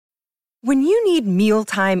When you need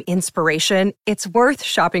mealtime inspiration, it's worth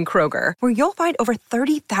shopping Kroger, where you'll find over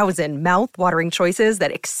 30,000 mouth-watering choices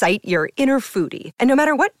that excite your inner foodie. And no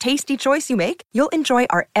matter what tasty choice you make, you'll enjoy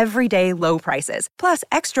our everyday low prices, plus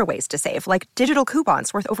extra ways to save, like digital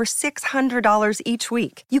coupons worth over $600 each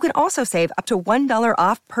week. You can also save up to $1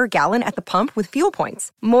 off per gallon at the pump with fuel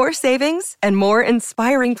points. More savings and more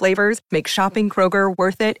inspiring flavors make shopping Kroger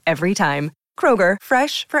worth it every time. Kroger,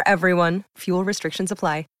 fresh for everyone. Fuel restrictions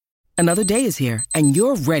apply. Another day is here, and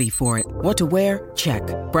you're ready for it. What to wear? Check.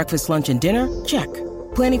 Breakfast, lunch, and dinner? Check.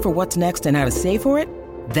 Planning for what's next and how to save for it?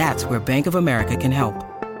 That's where Bank of America can help.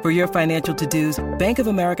 For your financial to-dos, Bank of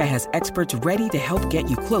America has experts ready to help get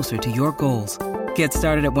you closer to your goals. Get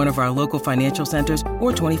started at one of our local financial centers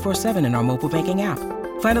or 24/7 in our mobile banking app.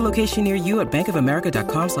 Find a location near you at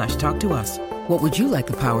bankofamerica.com/talktous. What would you like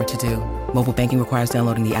the power to do? Mobile banking requires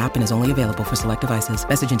downloading the app and is only available for select devices.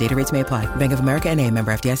 Message and data rates may apply. Bank of America N.A.,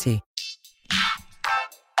 member FDIC.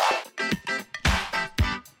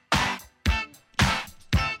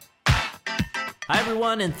 Hi,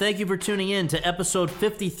 everyone, and thank you for tuning in to episode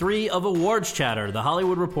 53 of Awards Chatter, the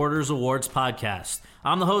Hollywood Reporters Awards podcast.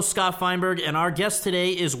 I'm the host, Scott Feinberg, and our guest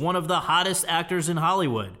today is one of the hottest actors in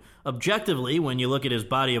Hollywood. Objectively, when you look at his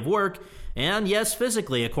body of work, and yes,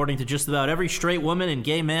 physically, according to just about every straight woman and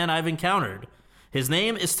gay man I've encountered. His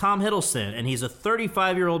name is Tom Hiddleston, and he's a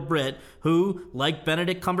 35-year-old Brit who, like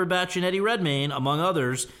Benedict Cumberbatch and Eddie Redmayne, among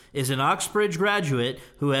others, is an Oxbridge graduate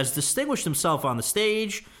who has distinguished himself on the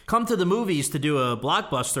stage, come to the movies to do a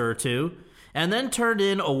blockbuster or two, and then turned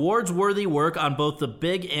in awards-worthy work on both the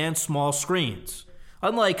big and small screens.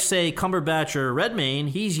 Unlike, say, Cumberbatch or Redmayne,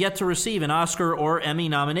 he's yet to receive an Oscar or Emmy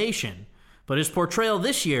nomination. But his portrayal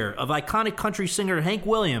this year of iconic country singer Hank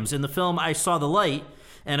Williams in the film I Saw the Light,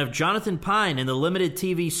 and of Jonathan Pine in the limited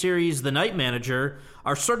TV series The Night Manager,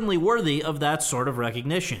 are certainly worthy of that sort of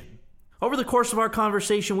recognition. Over the course of our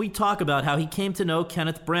conversation, we talk about how he came to know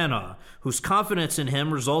Kenneth Branagh, whose confidence in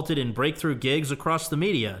him resulted in breakthrough gigs across the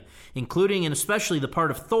media, including and especially the part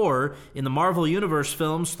of Thor in the Marvel Universe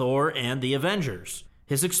films Thor and The Avengers.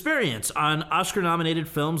 His experience on Oscar-nominated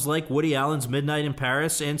films like Woody Allen's Midnight in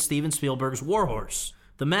Paris and Steven Spielberg's War Horse.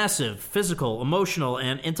 The massive physical, emotional,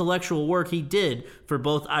 and intellectual work he did for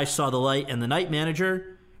both I Saw the Light and The Night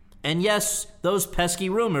Manager. And yes, those pesky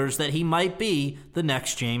rumors that he might be the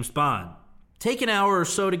next James Bond. Take an hour or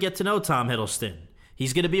so to get to know Tom Hiddleston.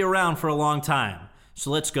 He's going to be around for a long time.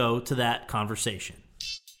 So let's go to that conversation.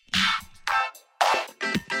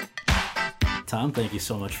 Tom, thank you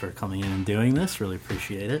so much for coming in and doing this. Really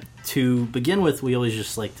appreciate it. To begin with, we always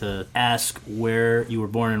just like to ask where you were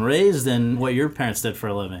born and raised and what your parents did for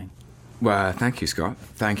a living. Well, thank you, Scott.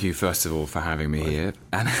 Thank you, first of all, for having me here.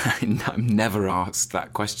 And I'm never asked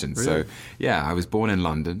that question. Really? So, yeah, I was born in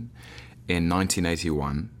London in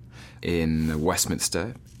 1981 in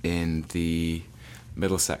Westminster in the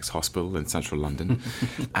Middlesex Hospital in central London.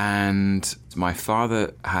 And my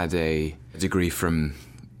father had a degree from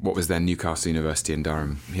what was then Newcastle University in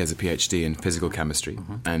Durham. He has a PhD in physical chemistry,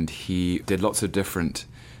 and he did lots of different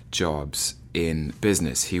jobs in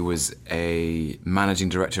business. He was a managing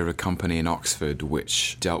director of a company in Oxford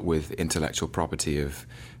which dealt with intellectual property of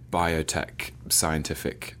biotech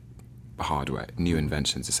scientific hardware, new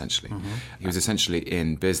inventions, essentially. He was essentially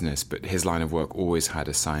in business, but his line of work always had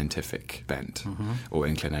a scientific bent or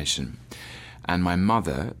inclination. And my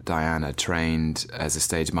mother, Diana, trained as a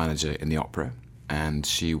stage manager in the opera, and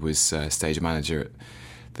she was stage manager at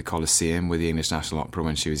the Coliseum with the English National Opera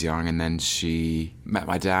when she was young, and then she met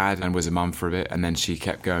my dad and was a mum for a bit, and then she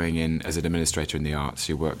kept going in as an administrator in the arts.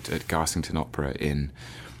 She worked at Garsington Opera in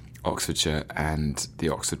Oxfordshire and the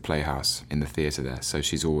Oxford Playhouse in the theatre there, so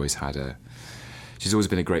she's always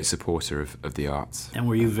been a great supporter of the arts. And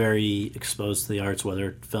were you very exposed to the arts,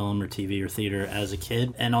 whether film or TV or theatre, as a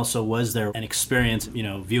kid? And also, was there an experience,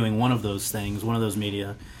 viewing one of those things, one of those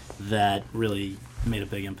media, that really made a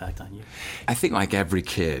big impact on you? I think like every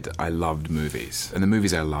kid, I loved movies. And the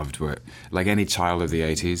movies I loved were, like any child of the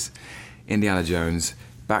 80s, Indiana Jones,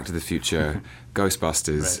 Back to the Future,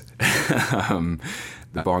 Ghostbusters,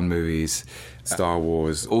 the Bond movies, Star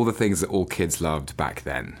Wars, all the things that all kids loved back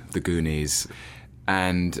then, the Goonies.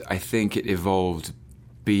 And I think it evolved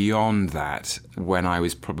beyond that when I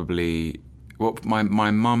was probably... Well,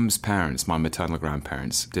 my mum's parents, my maternal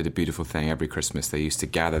grandparents, did a beautiful thing every Christmas. They used to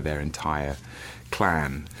gather their entire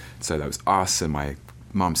clan. So that was us and my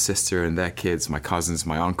mum's sister and their kids, my cousins,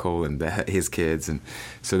 my uncle and his kids. And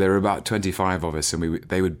so there were about 25 of us, and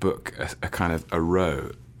they would book a kind of a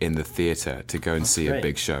row in the theatre to go and see a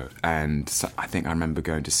big show. And so I think I remember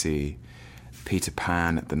going to see Peter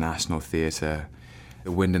Pan at the National Theatre,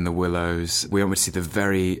 The Wind in the Willows. We went to see the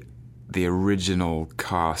the original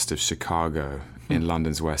cast of Chicago in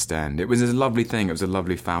London's West End. It was a lovely thing. It was a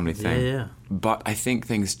lovely family thing. Yeah. But I think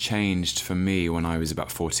things changed for me when I was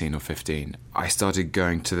about 14 or 15. I started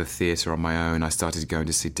going to the theatre on my own. I started going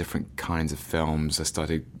to see different kinds of films. I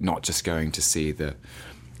started not just going to see the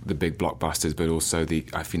big blockbusters, but also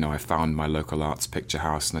I found my local arts picture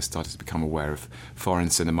house, and I started to become aware of foreign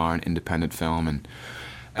cinema and independent film,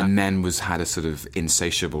 and then had a sort of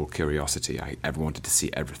insatiable curiosity. I ever wanted to see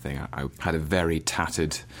everything. I had a very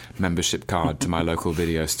tattered membership card to my local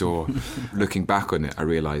video store. Looking back on it, I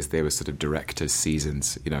realised they were sort of director's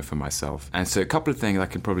seasons, for myself. And so a couple of things I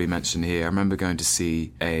can probably mention here. I remember going to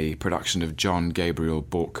see a production of John Gabriel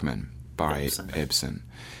Borkman by Ibsen,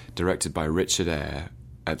 directed by Richard Eyre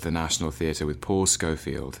at the National Theatre with Paul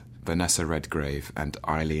Scofield, Vanessa Redgrave and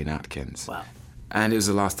Eileen Atkins. Wow. And it was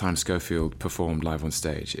the last time Scofield performed live on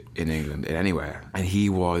stage in England, anywhere. And he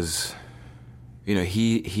was,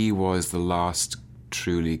 he was the last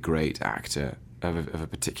truly great actor of a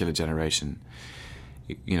particular generation.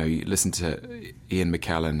 You listen to Ian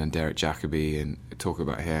McKellen and Derek Jacobi and talk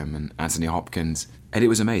about him and Anthony Hopkins, and it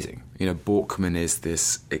was amazing. Borkman is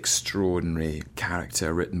this extraordinary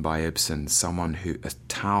character written by Ibsen, a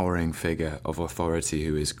towering figure of authority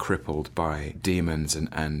who is crippled by demons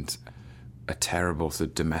and a terrible sort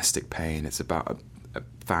of domestic pain. It's about a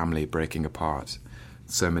family breaking apart,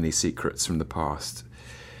 so many secrets from the past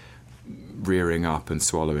rearing up and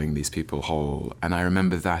swallowing these people whole. And I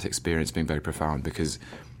remember that experience being very profound, because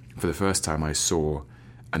for the first time I saw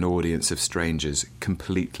an audience of strangers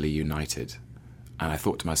completely united. And I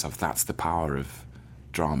thought to myself, that's the power of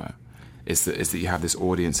drama, is that you have this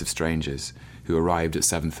audience of strangers who arrived at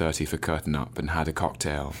 7:30 for curtain up and had a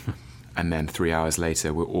cocktail, and then 3 hours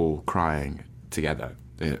later we're all crying together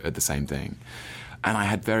at the same thing. And I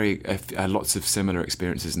had lots of similar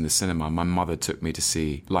experiences in the cinema. My mother took me to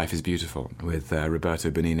see Life is Beautiful with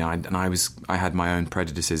Roberto Benigni, and I had my own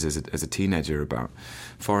prejudices as a teenager about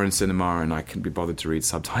foreign cinema, and I couldn't be bothered to read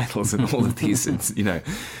subtitles and all of these,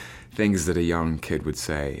 things that a young kid would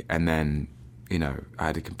say. And then, I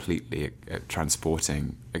had a completely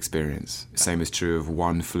transporting experience. Same is true of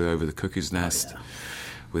One Flew Over the Cuckoo's Nest.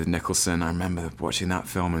 With Nicholson. I remember watching that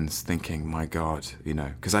film and thinking, my God,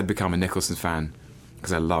 because I'd become a Nicholson fan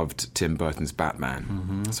because I loved Tim Burton's Batman.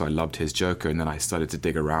 Mm-hmm. So I loved his Joker, and then I started to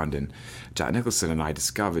dig around in Jack Nicholson, and I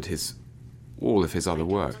discovered all of his other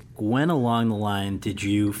work. When along the line did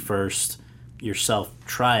you first yourself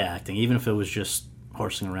try acting, even if it was just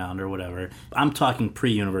horsing around or whatever? I'm talking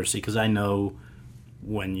pre-university, because I know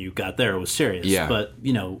when you got there it was serious. Yeah. But,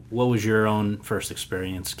 what was your own first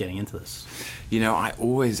experience getting into this? I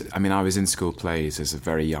was in school plays as a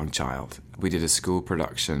very young child. We did a school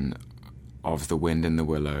production of The Wind in the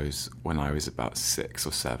Willows when I was about 6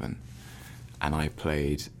 or 7, and I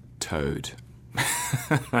played Toad,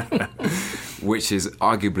 which is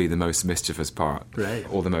arguably the most mischievous part, right,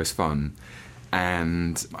 or the most fun.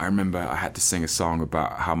 And I remember I had to sing a song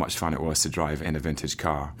about how much fun it was to drive in a vintage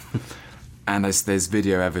car. And there's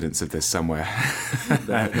video evidence of this somewhere.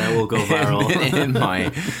 that will go viral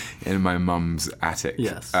in my mum's attic.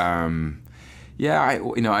 Yes. I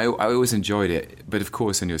always enjoyed it, but of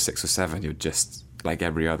course, when you're 6 or 7, you're just like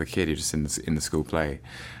every other kid. You're just in the school play.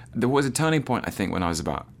 There was a turning point, I think, when I was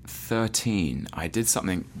about 13. I did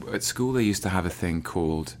something at school. They used to have a thing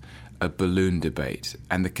called a balloon debate,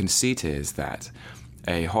 and the conceit is that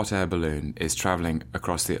a hot air balloon is traveling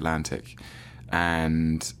across the Atlantic,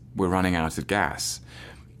 and we're running out of gas.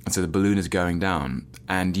 And so the balloon is going down,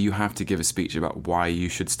 and you have to give a speech about why you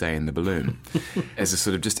should stay in the balloon as a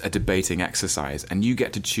sort of just a debating exercise. And you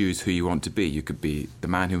get to choose who you want to be. You could be the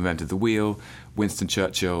man who invented the wheel, Winston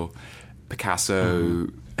Churchill, Picasso.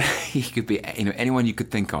 Mm-hmm. He could be anyone you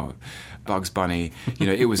could think of, Bugs Bunny.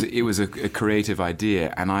 It was a creative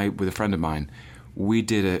idea. And I, with a friend of mine, we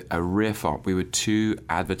did a riff up. We were 2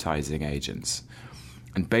 advertising agents.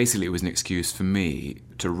 And basically it was an excuse for me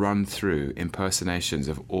to run through impersonations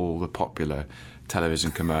of all the popular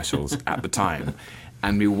television commercials at the time.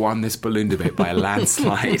 And we won this balloon debate by a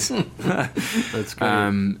landslide. That's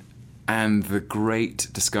great. And the great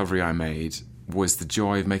discovery I made was the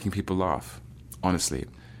joy of making people laugh, honestly.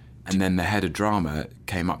 And then the head of drama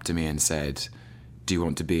came up to me and said, do you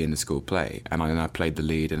want to be in the school play? And I played the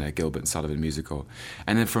lead in a Gilbert and Sullivan musical.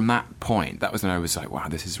 And then from that point, that was when I was like, wow,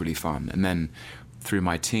 this is really fun. And then through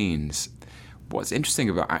my teens, what's interesting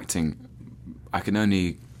about acting, I can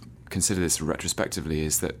only consider this retrospectively,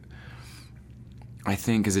 is that I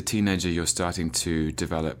think as a teenager you're starting to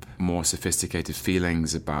develop more sophisticated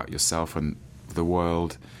feelings about yourself and the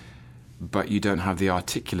world, but you don't have the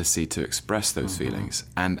articulacy to express those feelings.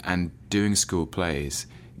 And doing school plays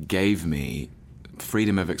gave me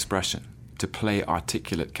freedom of expression. To play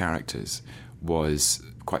articulate characters was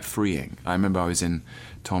quite freeing. I remember I was in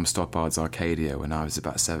Tom Stoppard's Arcadia when I was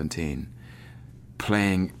about 17,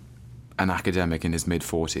 playing an academic in his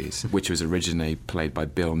mid-40s, which was originally played by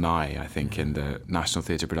Bill Nye, I think, in the National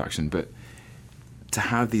Theatre production. But to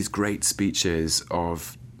have these great speeches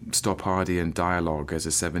of Stoppardian dialogue as a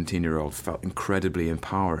 17-year-old felt incredibly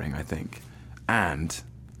empowering, I think. And,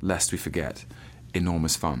 lest we forget,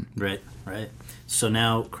 enormous fun. Right. So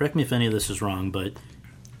now, correct me if any of this is wrong, but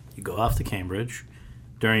you go off to Cambridge.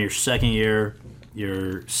 During your second year,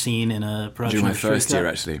 you're seen in a production During my of Streetcar. first year,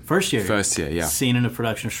 actually. First year, yeah. Seen in a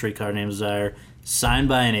production of Streetcar Named Desire, signed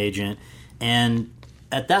by an agent. And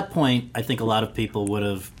at that point, I think a lot of people would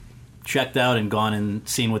have checked out and gone and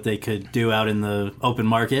seen what they could do out in the open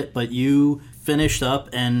market. But you finished up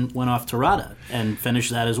and went off to RADA and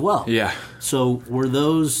finished that as well. Yeah. So were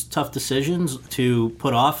those tough decisions to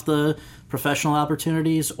put off the professional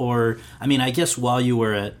opportunities? Or, I mean, I guess while you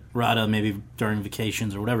were at RADA, maybe during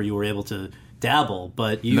vacations or whatever, you were able to dabble,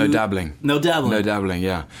 but you... No dabbling. No dabbling,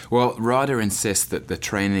 yeah. Well, RADA insists that the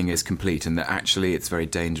training is complete and that actually it's very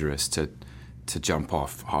dangerous to jump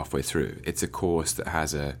off halfway through. It's a course that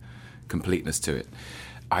has a completeness to it.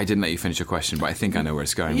 I didn't let you finish your question, but I think I know where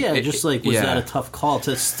it's going. Yeah, was that a tough call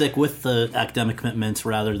to stick with the academic commitments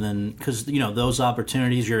rather than... Because, those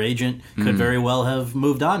opportunities, your agent could very well have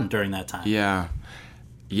moved on during that time. Yeah.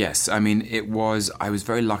 Yes, I mean, I was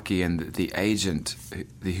very lucky in that the agent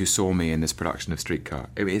who saw me in this production of Streetcar,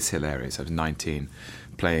 it's hilarious. I was 19,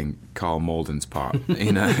 playing Carl Malden's part,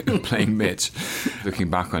 playing Mitch, looking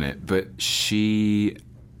back on it. But she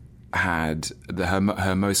had her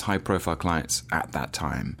most high-profile clients at that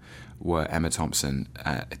time were Emma Thompson,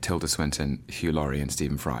 Tilda Swinton, Hugh Laurie, and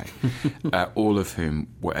Stephen Fry, all of whom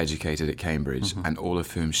were educated at Cambridge, and all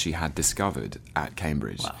of whom she had discovered at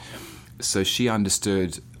Cambridge. Wow. So she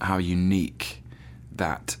understood how unique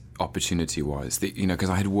that opportunity was, because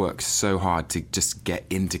I had worked so hard to just get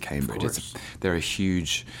into Cambridge. There are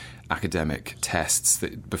huge academic tests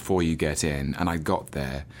that before you get in, and I got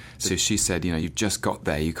there. So she said, you've just got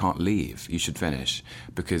there, you can't leave, you should finish,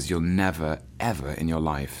 because you'll never, ever in your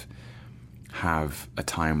life have a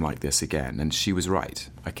time like this again. And she was right.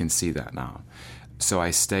 I can see that now. So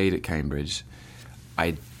I stayed at Cambridge.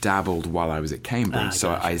 I dabbled while I was at Cambridge,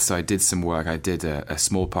 so I did some work. I did a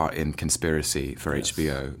small part in Conspiracy for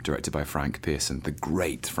HBO, directed by Frank Pearson, the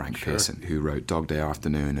great Frank Pearson, who wrote Dog Day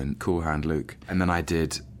Afternoon and Cool Hand Luke. And then I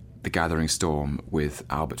did The Gathering Storm with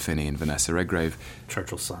Albert Finney and Vanessa Redgrave.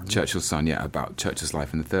 Churchill's Son, yeah, about Churchill's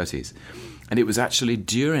life in the 30s. And it was actually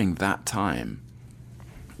during that time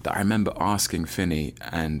that I remember asking Finney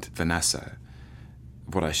and Vanessa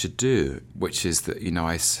what I should do, which is that,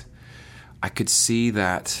 I could see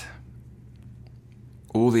that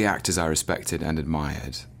all the actors I respected and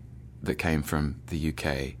admired that came from the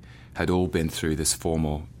UK had all been through this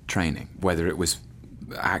formal training, whether it was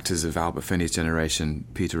actors of Albert Finney's generation,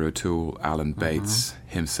 Peter O'Toole, Alan Bates,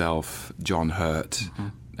 himself, John Hurt,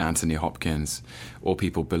 Anthony Hopkins, or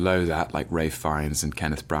people below that like Ralph Fiennes and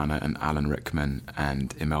Kenneth Branagh and Alan Rickman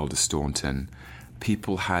and Imelda Staunton.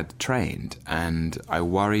 People had trained, and I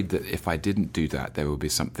worried that if I didn't do that, there would be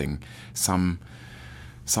something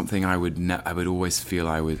I would always feel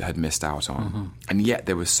had missed out on. And yet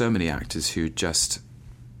there were so many actors who just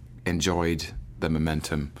enjoyed the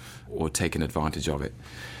momentum or taken advantage of it.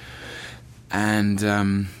 And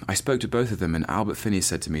I spoke to both of them, and Albert Finney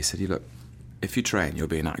said to me, look, if you train, you'll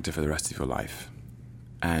be an actor for the rest of your life.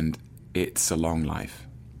 And it's a long life,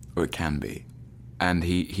 or it can be. And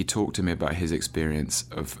he talked to me about his experience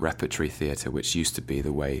of repertory theatre, which used to be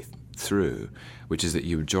the way through, which is that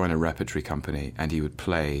you would join a repertory company and you would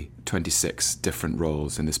play 26 different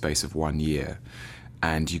roles in the space of 1 year.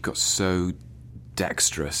 And you got so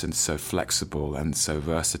dexterous and so flexible and so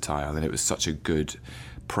versatile, and it was such a good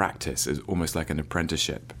practice, it was almost like an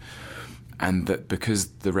apprenticeship. And that because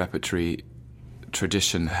the repertory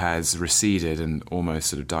tradition has receded and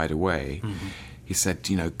almost sort of died away, he said,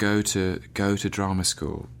 go to drama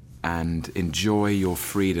school and enjoy your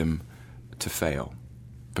freedom to fail,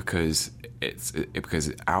 because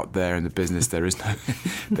because out there in the business there is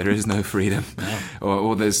no freedom,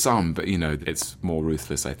 or there's some, but it's more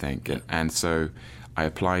ruthless, I think. And so I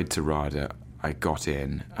applied to RADA, I got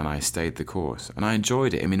in, and I stayed the course, and I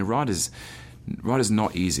enjoyed it. I mean, RADA's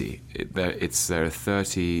not easy. There are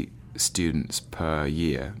 30 students per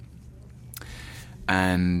year,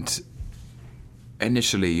 and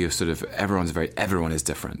initially everyone is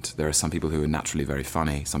different. There are some people who are naturally very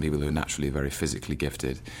funny, some people who are naturally very physically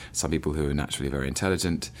gifted, some people who are naturally very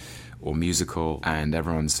intelligent or musical, and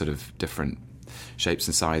everyone's sort of different shapes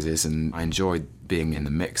and sizes, and I enjoyed being in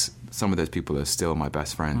the mix. Some of those people are still my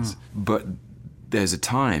best friends. But there's a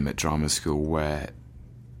time at drama school where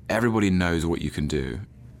everybody knows what you can do,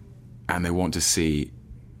 and they want to see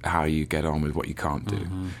how you get on with what you can't do.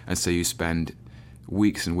 And so you spend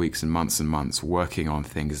weeks and weeks and months working on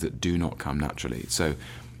things that do not come naturally. So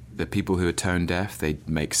the people who are tone deaf, they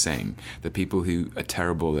make sing. The people who are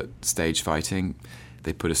terrible at stage fighting,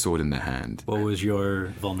 they put a sword in their hand. What was your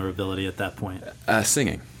vulnerability at that point?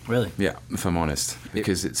 Singing. Really? Yeah, if I'm honest,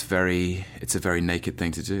 because it's a very naked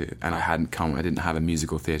thing to do, and I didn't have a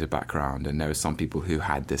musical theatre background, and there were some people who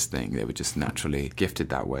had this thing; they were just naturally gifted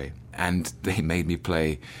that way, and they made me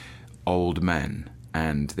play old men,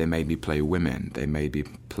 and they made me play women, they made me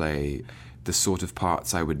play the sort of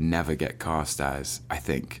parts I would never get cast as, I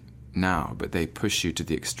think, now, but they push you to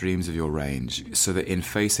the extremes of your range, so that in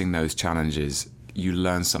facing those challenges, you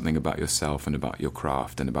learn something about yourself and about your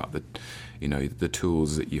craft and about the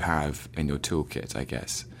tools that you have in your toolkit, I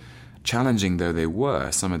guess. Challenging though they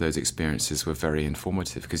were, some of those experiences were very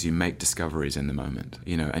informative because you make discoveries in the moment,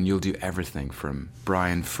 and you'll do everything from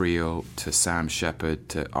Brian Friel to Sam Shepard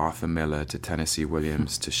to Arthur Miller to Tennessee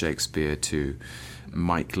Williams to Shakespeare to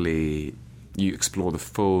Mike Leigh. You explore the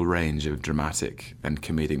full range of dramatic and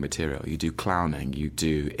comedic material. You do clowning, you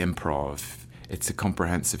do improv. It's a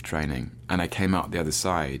comprehensive training. And I came out the other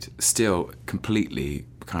side still completely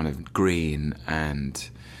kind of green and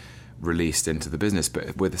released into the business,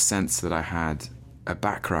 but with a sense that I had a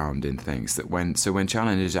background in things that when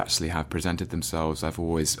challenges actually have presented themselves, I've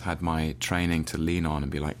always had my training to lean on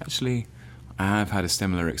and be like, actually, I have had a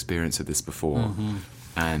similar experience of this before,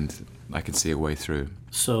 and I can see a way through.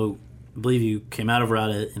 So I believe you came out of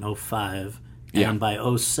RADA in 2005. Yeah. And by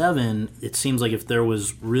 2007, it seems like if there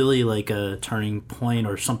was really like a turning point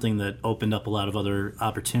or something that opened up a lot of other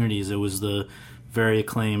opportunities, it was the very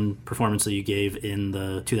acclaimed performance that you gave in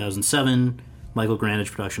the 2007 Michael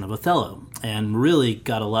Grandage production of Othello, and really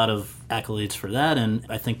got a lot of accolades for that, and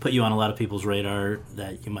I think put you on a lot of people's radar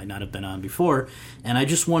that you might not have been on before. And I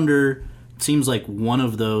just wonder, it seems like one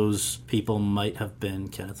of those people might have been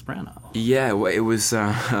Kenneth Branagh. Yeah, well, it was...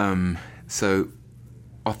 so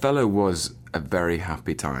Othello was a very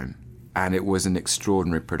happy time, and it was an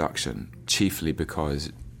extraordinary production, chiefly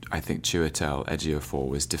because I think Chiwetel Ejiofor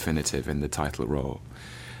was definitive in the title role.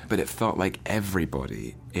 But it felt like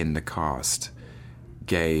everybody in the cast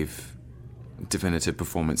gave definitive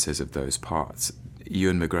performances of those parts.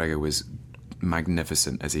 Ewan McGregor was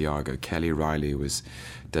magnificent as Iago, Kelly Riley was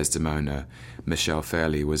Desdemona, Michelle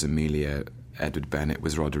Fairley was Amelia, Edward Bennett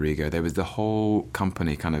was Rodrigo. There was the whole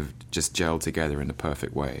company kind of just gelled together in a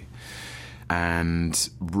perfect way. And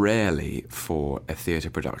rarely for a theatre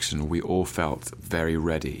production, we all felt very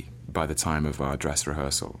ready by the time of our dress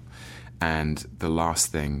rehearsal. And the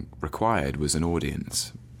last thing required was an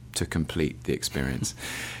audience to complete the experience.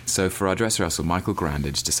 So for our dress rehearsal, Michael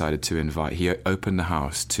Grandage decided to invite, he opened the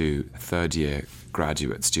house to third-year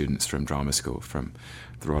graduate students from drama school, from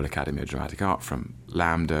the Royal Academy of Dramatic Art, from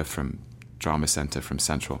LAMDA, from Drama Centre, from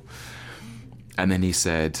Central. And then he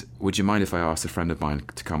said, would you mind if I asked a friend of mine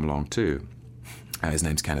to come along too? His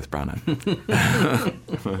name's Kenneth Branagh.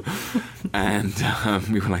 And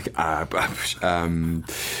we were like,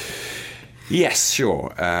 yes,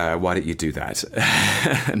 sure. Why don't you do that?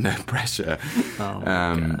 No pressure.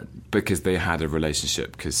 God. Because they had a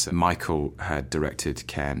relationship, because Michael had directed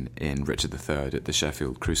Ken in Richard III at the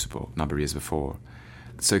Sheffield Crucible a number of years before.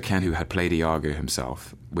 So Ken, who had played Iago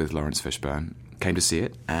himself with Lawrence Fishburne, came to see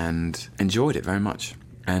it and enjoyed it very much.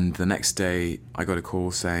 And the next day, I got a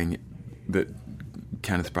call saying that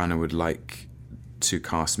Kenneth Branagh would like to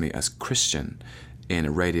cast me as Christian in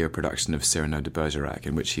a radio production of Cyrano de Bergerac,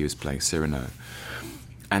 in which he was playing Cyrano.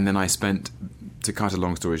 And then to cut a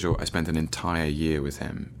long story short, I spent an entire year with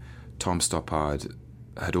him. Tom Stoppard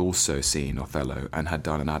had also seen Othello and had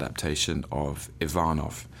done an adaptation of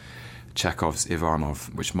Ivanov, Chekhov's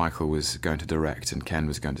Ivanov, which Michael was going to direct and Ken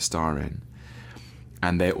was going to star in.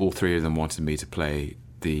 And all three of them wanted me to play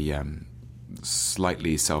the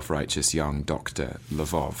slightly self-righteous young Dr.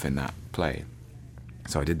 Lvov in that play.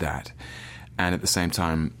 So I did that. And at the same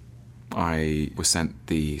time, I was sent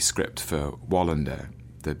the script for Wallander,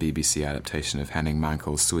 the BBC adaptation of Henning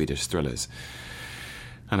Mankell's Swedish thrillers.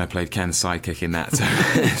 And I played Ken's sidekick in that.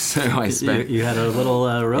 So I spent... You had a little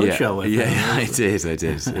roadshow with him. Yeah, I did.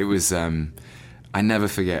 It was... I never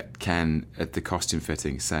forget Ken at the costume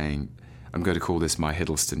fitting saying, I'm going to call this my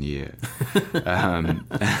Hiddleston year. And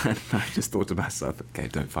I just thought to myself, okay,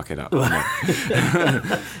 don't fuck it up.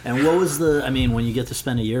 And what was when you get to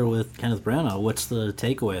spend a year with Kenneth Branagh, what's the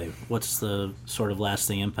takeaway? What's the sort of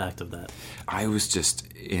lasting impact of that? I was just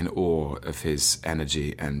in awe of his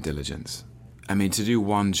energy and diligence. I mean, to do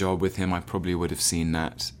one job with him, I probably would have seen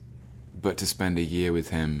that. But to spend a year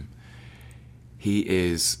with him, he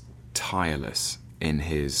is tireless in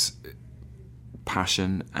his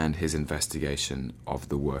passion and his investigation of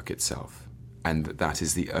the work itself. And that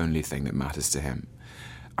is the only thing that matters to him.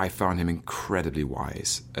 I found him incredibly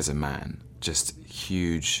wise as a man. Just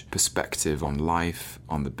huge perspective on life,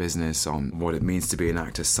 on the business, on what it means to be an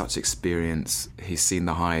actor, such experience. He's seen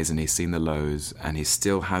the highs and he's seen the lows, and he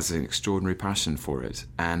still has an extraordinary passion for it.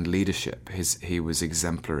 And leadership, he was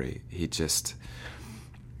exemplary.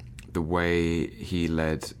 The way he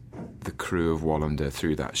led the crew of Wallander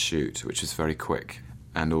through that shoot, which was very quick,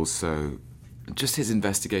 and also just his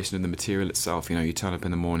investigation of the material itself. You know, you turn up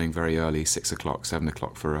in the morning very early, 6 o'clock, 7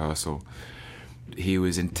 o'clock for rehearsal. He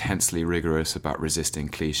was intensely rigorous about resisting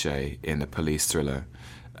cliche in a police thriller.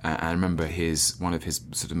 I remember one of his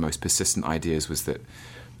sort of most persistent ideas was that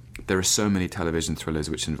there are so many television thrillers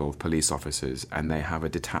which involve police officers, and they have a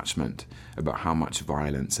detachment about how much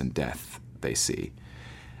violence and death they see.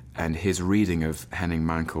 And his reading of Henning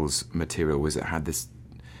Mankell's material was it had this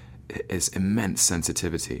immense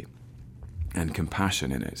sensitivity and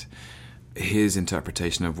compassion in it. His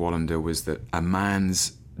interpretation of Wallander was that a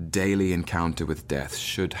man's daily encounter with death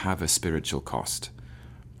should have a spiritual cost.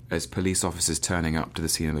 As police officers turning up to the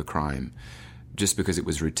scene of a crime, just because it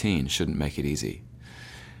was routine, shouldn't make it easy.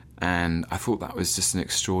 And I thought that was just an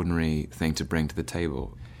extraordinary thing to bring to the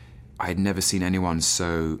table. I had never seen anyone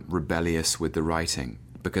so rebellious with the writing,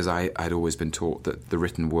 because I'd always been taught that the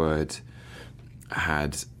written word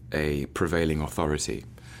had a prevailing authority.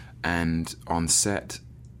 And on set,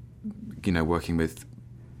 you know, working with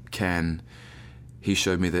Ken, he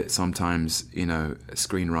showed me that sometimes, you know,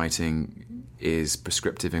 screenwriting is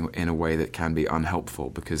prescriptive in a way that can be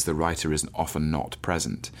unhelpful because the writer is often not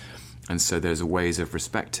present. And so there's ways of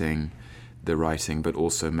respecting the writing but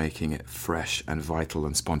also making it fresh and vital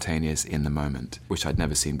and spontaneous in the moment, which I'd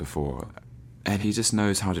never seen before. And he just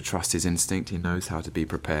knows how to trust his instinct. He knows how to be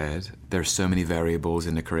prepared. There are so many variables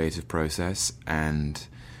in the creative process, and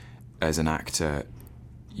as an actor,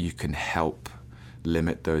 you can help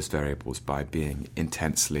limit those variables by being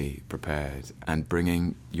intensely prepared and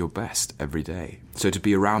bringing your best every day. So to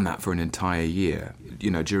be around that for an entire year,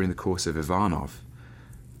 you know, during the course of Ivanov,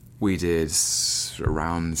 we did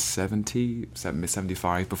around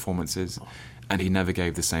 75 performances, and he never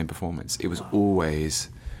gave the same performance. It was always...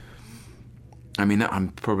 I mean, I'm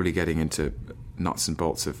probably getting into nuts and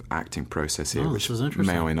bolts of acting process here, which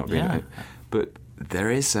may or may not be. Yeah. But there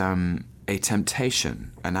is a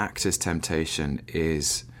temptation. An actor's temptation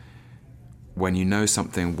is, when you know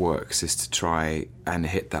something works, is to try and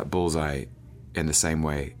hit that bullseye in the same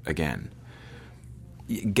way again.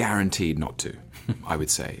 Guaranteed not to, I would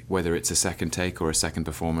say. Whether it's a second take or a second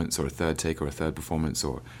performance, or a third take or a third performance,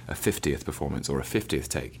 or a 50th performance or a 50th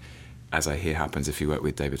take, as I hear happens if you work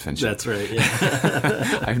with David Fincher. That's right,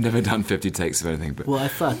 yeah. I've never done 50 takes of anything. But well, I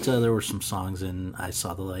thought there were some songs in I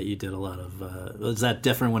Saw the Light. You did a lot of... is that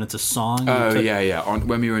different when it's a song? Yeah.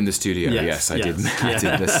 When we were in the studio, yes, I did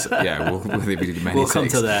this. Yeah, we did many takes. We'll come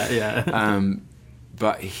to that, yeah.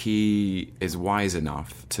 But he is wise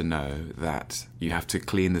enough to know that you have to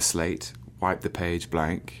clean the slate, wipe the page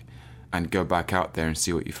blank, and go back out there and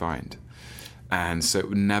see what you find. And so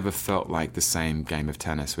it never felt like the same game of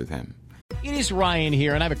tennis with him. It is Ryan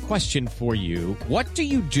here, and I have a question for you. What do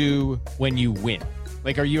you do when you win?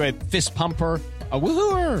 Like, are you a fist pumper, a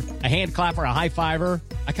woohooer, a hand clapper, a high fiver?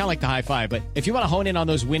 I kind of like the high five, but if you want to hone in on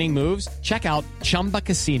those winning moves, check out Chumba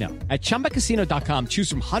Casino. At ChumbaCasino.com, choose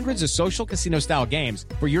from hundreds of social casino-style games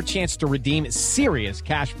for your chance to redeem serious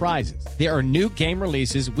cash prizes. There are new game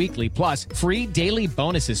releases weekly, plus free daily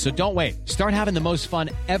bonuses, so don't wait. Start having the most fun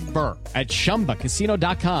ever at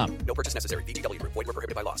ChumbaCasino.com. No purchase necessary. VGW. Void where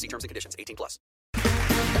prohibited by law. See terms and conditions. 18+.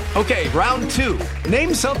 Okay, round two.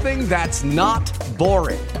 Name something that's not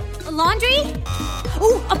boring. A laundry?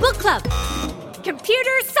 Ooh, a book club.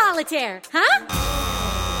 Computer solitaire, huh?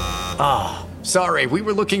 Ah, sorry, we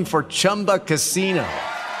were looking for Chumba Casino.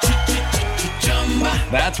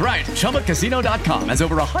 That's right, ChumbaCasino.com has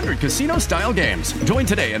over 100 casino-style games. Join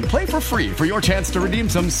today and play for free for your chance to redeem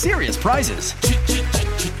some serious prizes.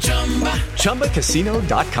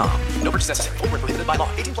 ChumbaCasino.com. No purchase necessary. Void where prohibited by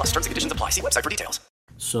law. 18+. Terms and conditions apply. See website for details.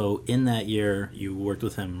 So in that year, you worked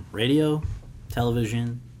with him radio,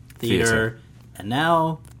 television, theater, and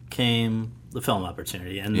now came the film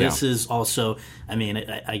opportunity. And this is also, I mean,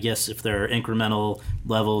 I guess if there are incremental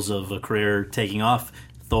levels of a career taking off,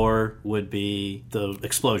 Thor would be the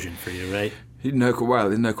explosion for you, right? No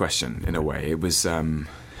question, in a way. It was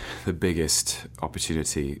the biggest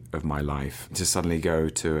opportunity of my life to suddenly go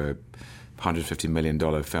to a $150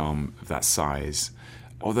 million film of that size.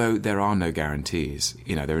 Although there are no guarantees,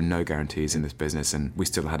 there are no guarantees in this business, and we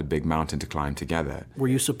still had a big mountain to climb together. Were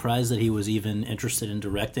you surprised that he was even interested in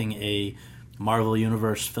directing a Marvel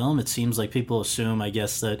Universe film? It seems like people assume, I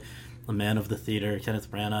guess, that the man of the theater,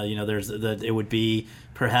 Kenneth Branagh, it would be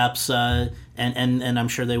perhaps, and I'm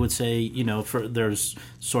sure they would say, there's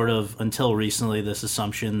sort of, until recently, this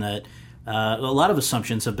assumption that a lot of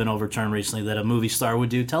assumptions have been overturned recently that a movie star would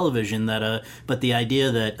do television. But the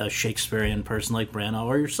idea that a Shakespearean person like Branagh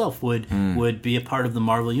or yourself would be a part of the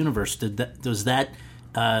Marvel universe,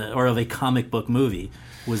 or of a comic book movie,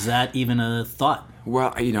 was that even a thought?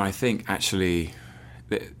 Well, I think actually,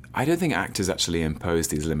 I don't think actors actually impose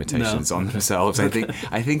these limitations on themselves. I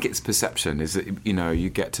think it's perception. Is that you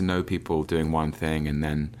get to know people doing one thing, and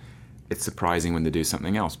then it's surprising when they do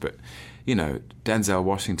something else. But Denzel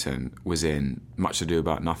Washington was in Much Ado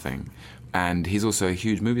About Nothing, and he's also a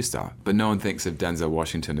huge movie star. But no one thinks of Denzel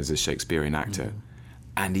Washington as a Shakespearean actor,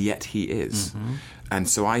 and yet he is. And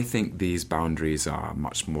so I think these boundaries are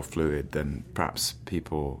much more fluid than perhaps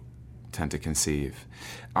people tend to conceive.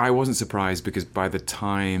 I wasn't surprised because by the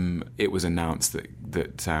time it was announced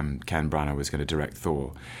that Ken Branagh was going to direct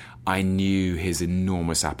Thor, I knew his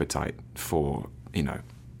enormous appetite for,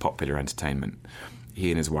 popular entertainment. He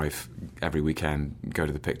and his wife every weekend go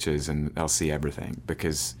to the pictures and they'll see everything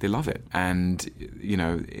because they love it. And,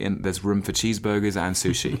 there's room for cheeseburgers and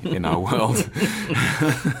sushi in our world.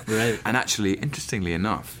 Right. And actually, interestingly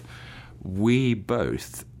enough, we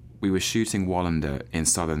were shooting Wallander in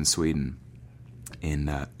southern Sweden, in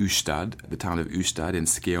Ystad, the town of Ystad in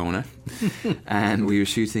Skåne. And we were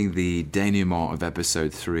shooting the denouement of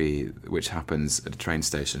episode 3, which happens at a train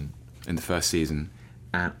station in the first season.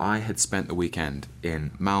 And I had spent the weekend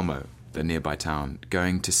in Malmö, the nearby town,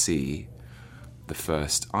 going to see the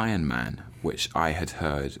first Iron Man, which I had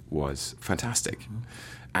heard was fantastic.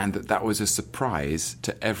 And that was a surprise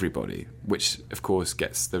to everybody, which, of course,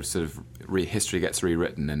 gets the sort of history gets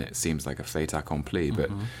rewritten and it seems like a fait accompli. But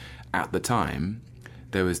at the time,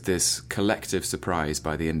 there was this collective surprise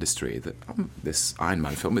by the industry that this Iron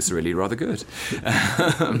Man film is really rather good.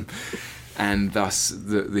 And thus,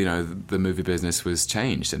 the movie business was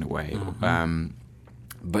changed in a way.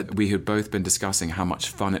 But we had both been discussing how much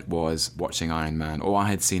fun it was watching Iron Man, or I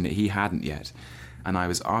had seen it, he hadn't yet. And I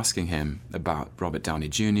was asking him about Robert Downey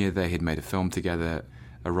Jr. They had made a film together,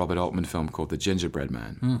 a Robert Altman film called The Gingerbread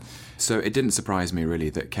Man. So it didn't surprise me, really,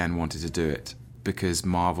 that Ken wanted to do it, because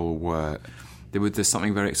Marvel there's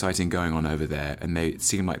something very exciting going on over there, and it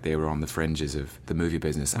seemed like they were on the fringes of the movie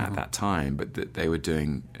business at that time, but that they were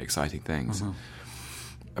doing exciting things.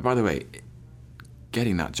 By the way,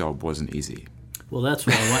 getting that job wasn't easy. Well, that's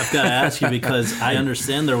what I've got to ask you, because I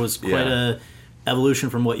understand there was quite a evolution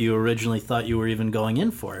from what you originally thought you were even going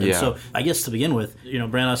in for. And so I guess to begin with,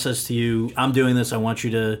 Branagh says to you, I'm doing this, I want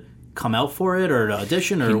you to come out for it or to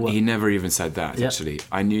audition or what? He never even said that, actually.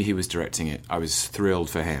 I knew he was directing it. I was thrilled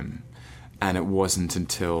for him. And it wasn't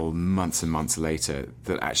until months and months later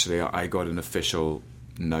that actually I got an official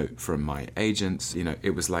note from my agents.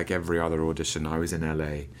 It was like every other audition. I was in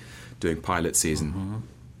LA doing pilot season.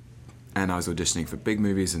 And I was auditioning for big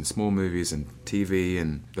movies and small movies and TV,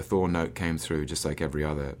 and the Thor note came through just like every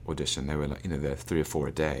other audition. They were like, there are 3 or 4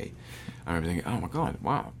 a day. I remember thinking, oh my God,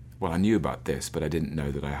 wow. Well, I knew about this, but I didn't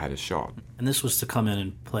know that I had a shot. And this was to come in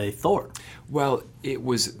and play Thor. Well, it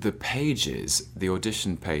was the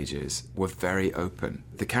audition pages were very open.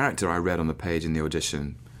 The character I read on the page in the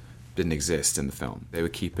audition didn't exist in the film. They were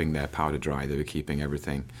keeping their powder dry. They were keeping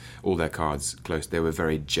everything, all their cards close. They were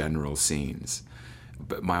very general scenes.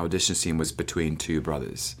 But my audition scene was between 2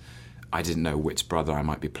 brothers. I didn't know which brother I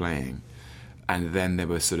might be playing. And then there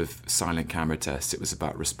were sort of silent camera tests. It was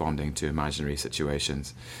about responding to imaginary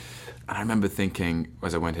situations. And I remember thinking,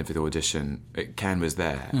 as I went in for the audition, Ken was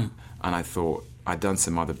there. And I thought, I'd done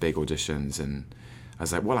some other big auditions, and I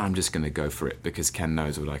was like, well, I'm just going to go for it because Ken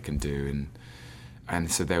knows what I can do.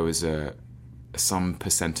 And so there was some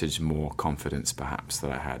percentage more confidence, perhaps,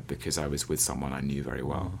 that I had because I was with someone I knew very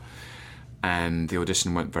well. And the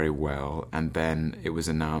audition went very well. And then it was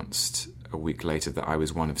announced a week later that I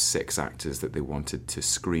was one of 6 actors that they wanted to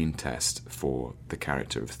screen test for the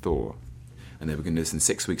character of Thor. And they were going to do this in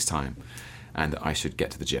 6 weeks' time, and I should get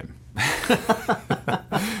to the gym.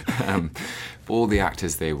 All the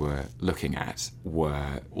actors they were looking at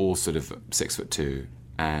were all sort of 6'2",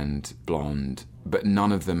 and blonde, but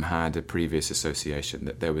none of them had a previous association.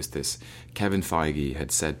 That there was this, Kevin Feige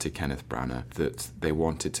had said to Kenneth Branagh that they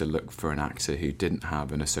wanted to look for an actor who didn't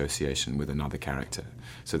have an association with another character.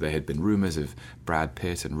 So there had been rumours of Brad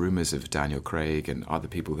Pitt and rumours of Daniel Craig and other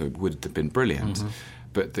people who would have been brilliant,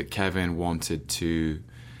 but that Kevin wanted to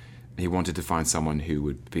find someone who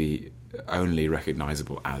would be only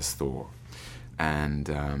recognisable as Thor.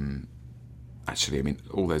 And actually, I mean,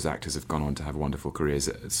 all those actors have gone on to have wonderful careers.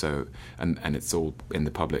 So, and it's all in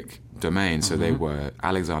the public domain. So they were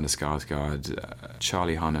Alexander Skarsgård,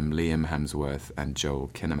 Charlie Hunnam, Liam Hemsworth, and Joel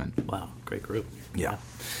Kinnaman. Wow, great group. Yeah.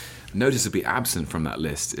 Noticeably absent from that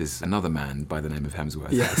list is another man by the name of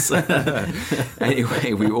Hemsworth. Yes.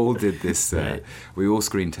 Anyway, we all did this. We all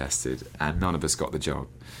screen tested, and none of us got the job.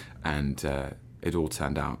 And it all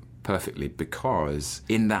turned out perfectly, because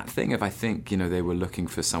in that thing of, I think, they were looking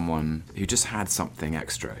for someone who just had something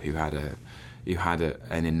extra, who had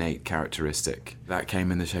an innate characteristic that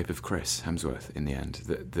came in the shape of Chris Hemsworth in the end.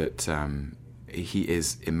 That he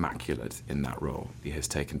is immaculate in that role. He has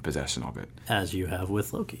taken possession of it, as you have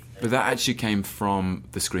with Loki. But that actually came from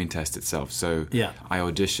the screen test itself. So I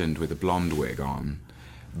auditioned with a blonde wig on.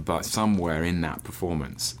 But somewhere in that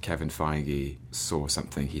performance, Kevin Feige saw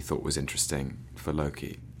something he thought was interesting for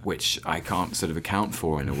Loki, which I can't sort of account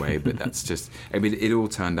for in a way, but that's just, I mean, it all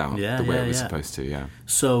turned out the way it was supposed to,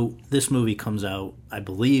 So this movie comes out, I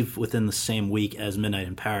believe, within the same week as Midnight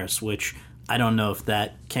in Paris, which I don't know if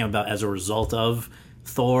that came about as a result of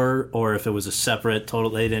Thor or if it was a separate total.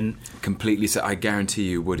 They didn't completely. So I guarantee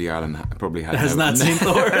you, Woody Allen probably has not seen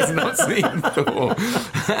Thor. Has not seen Thor,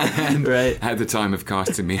 and at the time of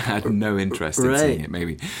casting me, had no interest in seeing it.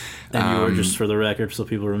 Maybe. And you were, just for the record, so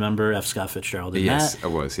people remember, F. Scott Fitzgerald. Yes, I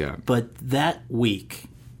was. Yeah. But that week,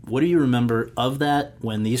 what do you remember of that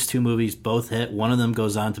when these two movies both hit? One of them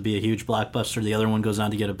goes on to be a huge blockbuster. The other one goes on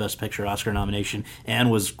to get a Best Picture Oscar nomination and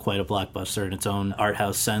was quite a blockbuster in its own art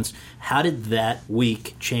house sense. How did that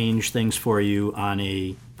week change things for you on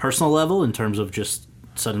a personal level in terms of just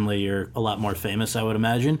suddenly you're a lot more famous, I would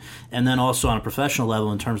imagine, and then also on a professional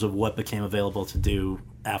level in terms of what became available to do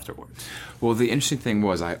afterwards? Well, the interesting thing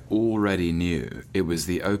was I already knew it was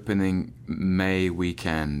the opening May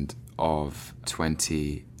weekend of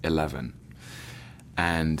 2011,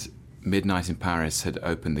 and Midnight in Paris had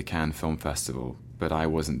opened the Cannes Film Festival, but I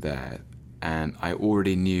wasn't there, and I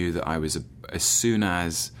already knew that I was, as soon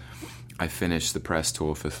as I finished the press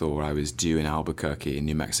tour for Thor, I was due in Albuquerque in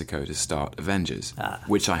New Mexico to start Avengers,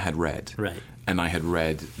 which I had read. Right. And I had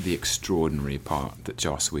read the extraordinary part that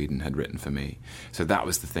Joss Whedon had written for me. So that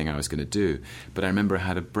was the thing I was going to do. But I remember I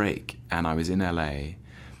had a break, and I was in LA,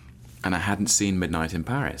 and I hadn't seen Midnight in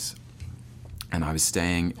Paris. And I was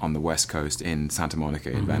staying on the West Coast in Santa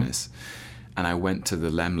Monica in Venice. And I went to the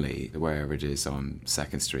Laemmle, wherever it is on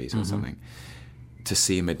 2nd Street or something, to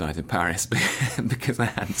see Midnight in Paris because I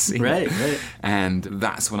hadn't seen it. Right. And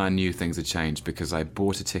that's when I knew things had changed, because I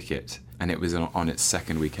bought a ticket, and it was on its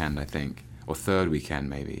second weekend, I think, or third weekend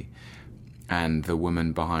maybe. And the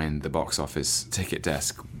woman behind the box office ticket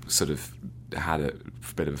desk sort of had a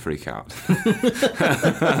bit of a freak out,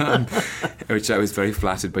 which I was very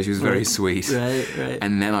flattered by. She was very sweet. Right.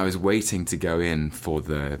 And then I was waiting to go in for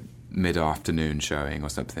the mid-afternoon showing or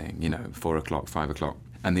something, 4 o'clock, 5 o'clock.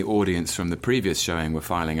 And the audience from the previous showing were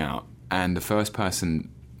filing out. And the first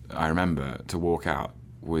person I remember to walk out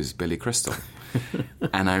was Billy Crystal.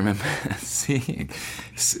 And I remember seeing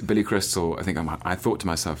Billy Crystal. I thought to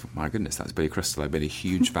myself, my goodness, that's Billy Crystal. I've been a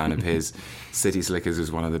huge fan of his. City Slickers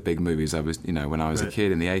was one of the big movies I was, when I was a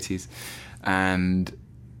kid in the 80s. And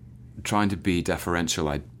trying to be deferential,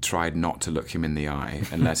 I tried not to look him in the eye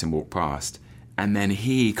and let him walk past. And then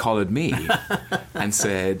he collared me and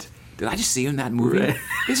said, "Did I just see you in that movie? Right.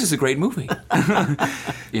 This is a great movie."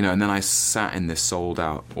 And then I sat in this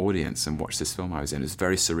sold-out audience and watched this film I was in. It was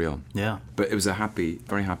very surreal. Yeah. But it was a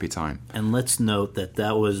very happy time. And let's note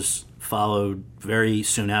that was followed very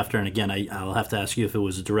soon after. And again, I'll have to ask you if it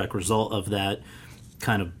was a direct result of that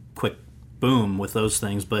kind of quick boom with those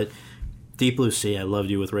things. But Deep Blue Sea, I loved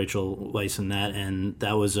you with Rachel Weisz in that. And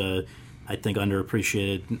that was I think,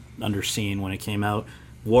 underappreciated, underseen when it came out.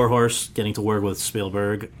 Warhorse, getting to work with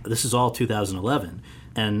Spielberg. This is all 2011.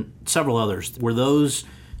 And several others. Were those,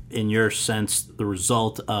 in your sense, the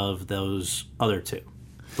result of those other two,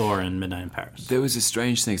 Thor and Midnight in Paris? There was a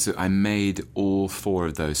strange thing. So I made all 4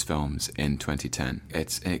 of those films in 2010.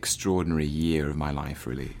 It's an extraordinary year of my life,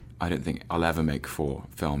 really. I don't think I'll ever make 4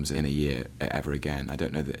 films in a year ever again. I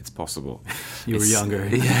don't know that it's possible. You were younger.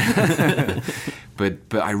 Yeah. But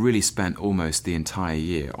I really spent almost the entire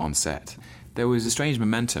year on set. there was a strange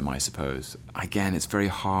momentum, I suppose. Again, it's very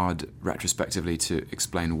hard retrospectively to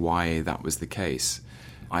explain why that was the case.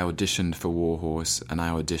 I auditioned for Warhorse and I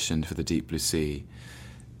auditioned for The Deep Blue Sea,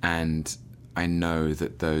 and I know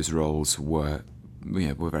that those roles were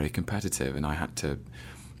very competitive, and I had to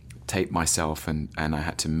tape myself and I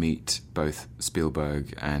had to meet both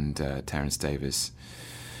Spielberg and Terence Davis.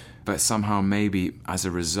 But somehow, maybe as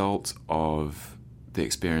a result of the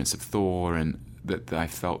experience of Thor, and that I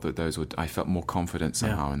felt that I felt more confident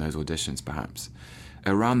somehow in those auditions, perhaps.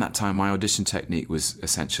 Around that time, my audition technique was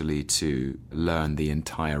essentially to learn the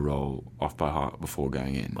entire role off by heart before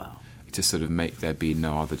going in. Wow. To sort of make there be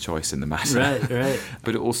no other choice in the matter. Right.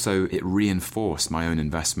 But also, it reinforced my own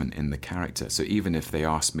investment in the character. So even if they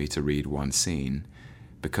asked me to read one scene,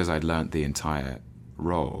 because I'd learnt the entire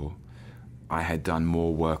role, I had done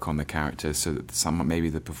more work on the character, so that maybe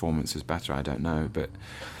the performance was better, I don't know. But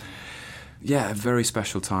yeah, a very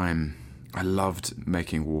special time. I loved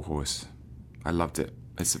making Warhorse. I loved it.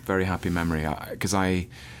 It's a very happy memory, because I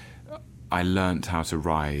learnt how to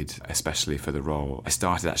ride, especially for the role. I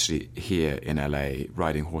started actually here in LA,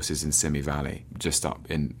 riding horses in Simi Valley, just up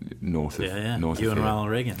in north of north you of and here. Ronald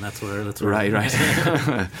Reagan. That's where.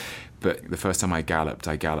 Right. But the first time I galloped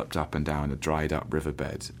up and down a dried up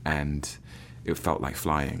riverbed, and it felt like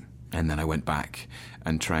flying. And then I went back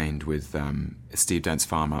and trained with Steve Dent's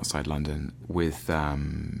farm outside London with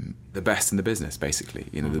the best in the business, basically.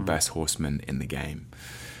 The best horseman in the game.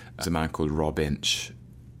 There's a man called Rob Inch,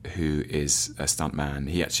 who is a stuntman.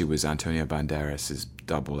 He actually was Antonio Banderas'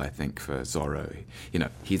 double, I think, for Zorro.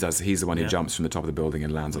 He's the one who jumps from the top of the building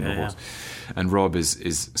and lands on the horse. And Rob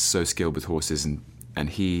is so skilled with horses, and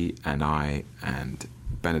he and I and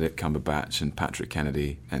Benedict Cumberbatch and Patrick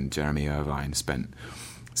Kennedy and Jeremy Irvine spent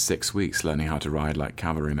 6 weeks learning how to ride like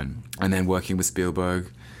cavalrymen, and then working with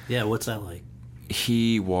Spielberg. Yeah, what's that like?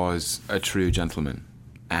 He was a true gentleman,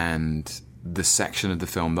 and the section of the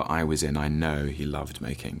film that I was in, I know he loved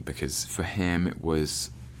making, because for him it was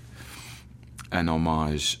an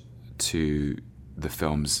homage to the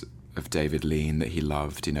films of David Lean that he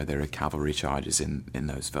loved. There are cavalry charges in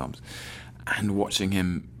those films, and watching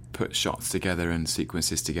him put shots together and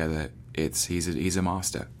sequences together, he's a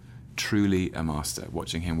master, truly a master.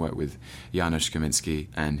 Watching him work with Janusz Kaminski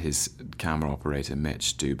and his camera operator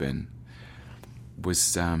Mitch Dubin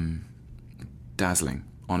was dazzling.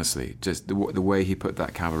 Honestly, just the way he put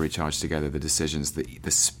that cavalry charge together, the decisions,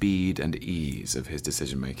 the speed and ease of his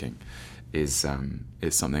decision making is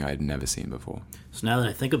something I'd never seen before. So now that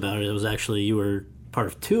I think about it, it was actually, you were part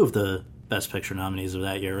of 2 of the Best Picture nominees of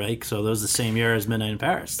that year, right? So that was the same year as Midnight in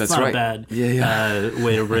Paris. That's not right. a bad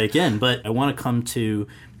way to break in. But I want to come to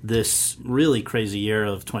this really crazy year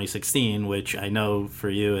of 2016, which I know for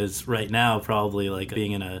you is right now probably like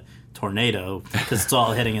being in a tornado, because it's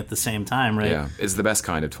all hitting at the same time, right? Yeah, it's the best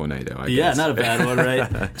kind of tornado, I guess. Yeah, not a bad one,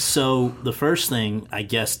 right? So the first thing, I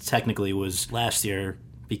guess, technically was last year,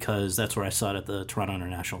 because that's where I saw it at the Toronto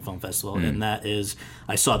International Film Festival, and that is,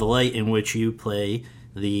 I saw The Light, in which you play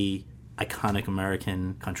the iconic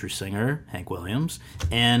American country singer, Hank Williams.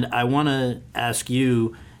 And I want to ask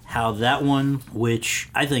you how that one, which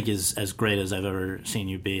I think is as great as I've ever seen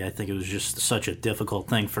you be, I think it was just such a difficult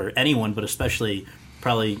thing for anyone, but especially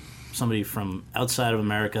probably somebody from outside of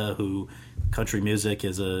America who country music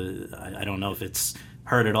is I don't know if it's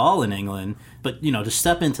heard at all in England, but to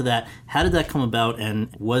step into that, how did that come about,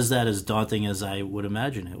 and was that as daunting as I would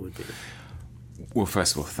imagine it would be? Well,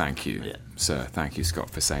 first of all, thank you, sir. Thank you, Scott,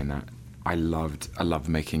 for saying that. I loved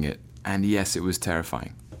making it, and yes, it was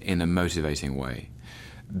terrifying in a motivating way.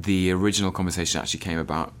 The original conversation actually came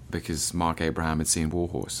about because Mark Abraham had seen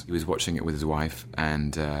Warhorse. He was watching it with his wife,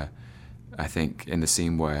 and I think in the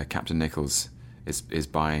scene where Captain Nichols is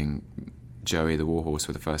buying Joey the Warhorse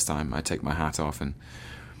for the first time, I take my hat off, and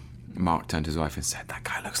Mark turned to his wife and said, "That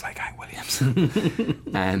guy looks like Hank Williams."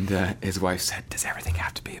 And his wife said, "Does everything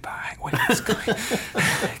have to be about Hank Williams?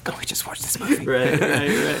 Can we just watch this movie?"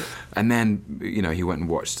 Right. And then, he went and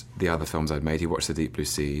watched the other films I'd made. He watched The Deep Blue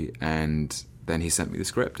Sea, and then he sent me the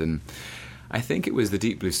script. And I think it was The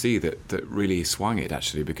Deep Blue Sea that really swung it,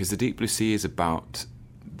 actually, because The Deep Blue Sea is about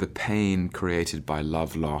the pain created by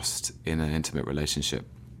love lost in an intimate relationship.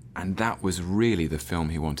 And that was really the film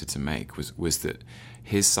he wanted to make, was that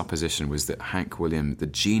his supposition was that Hank Williams, the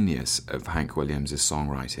genius of Hank Williams'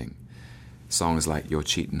 songwriting, songs like Your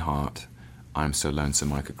Cheatin' Heart, I'm So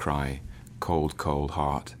Lonesome I Could Cry, Cold, Cold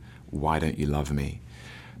Heart, Why Don't You Love Me,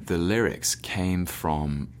 the lyrics came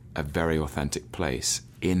from a very authentic place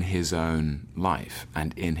in his own life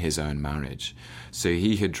and in his own marriage. So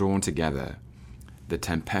he had drawn together the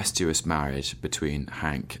tempestuous marriage between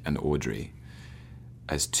Hank and Audrey,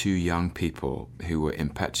 as two young people who were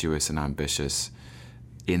impetuous and ambitious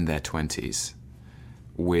in their 20s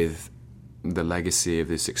with the legacy of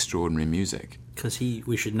this extraordinary music. Because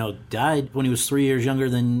we should know, died when he was 3 years younger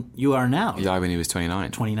than you are now. He died when he was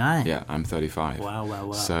 29. 29? Yeah, I'm 35.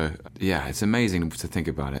 Wow. So, yeah, it's amazing to think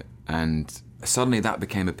about it. And suddenly that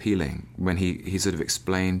became appealing when he sort of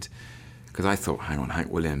explained, because I thought, hang on,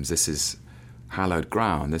 Hank Williams, this is hallowed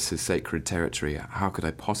ground, this is sacred territory. How could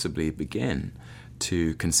I possibly begin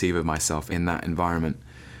to conceive of myself in that environment?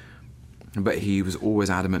 But he was always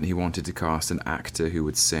adamant he wanted to cast an actor who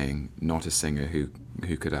would sing, not a singer who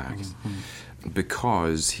could act. Mm-hmm.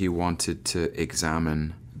 Because he wanted to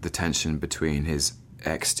examine the tension between his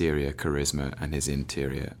exterior charisma and his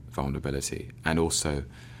interior vulnerability, and also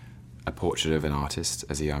a portrait of an artist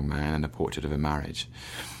as a young man and a portrait of a marriage.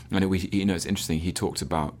 And it's interesting, he talked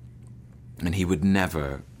about, and he would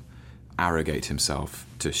never arrogate himself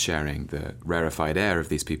to sharing the rarefied air of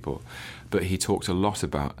these people, but he talked a lot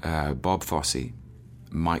about Bob Fosse,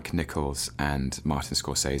 Mike Nichols, and Martin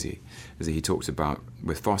Scorsese. As he talked about,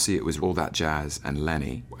 with Fosse, it was all that jazz and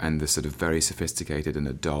Lenny, and the sort of very sophisticated and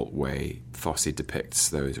adult way Fosse depicts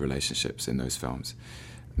those relationships in those films.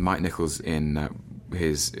 Mike Nichols in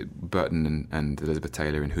his Burton and Elizabeth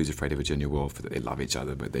Taylor in Who's Afraid of Virginia Woolf, that they love each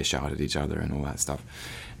other, but they shout at each other and all that stuff.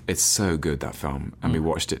 It's so good, that film, and we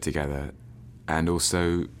watched it together. And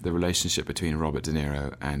also the relationship between Robert De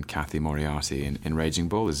Niro and Kathy Moriarty in Raging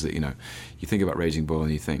Bull is that, you think about Raging Bull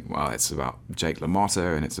and you think, well, it's about Jake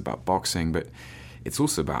LaMotta and it's about boxing, but it's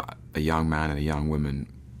also about a young man and a young woman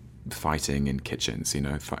fighting in kitchens,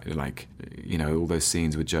 all those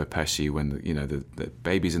scenes with Joe Pesci when the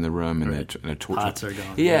baby's in the room and they're torturing. Pots are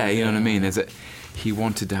gone. Yeah, you know what I mean? He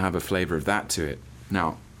wanted to have a flavour of that to it.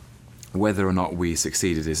 Now, whether or not we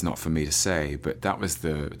succeeded is not for me to say, but that was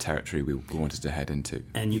the territory we wanted to head into.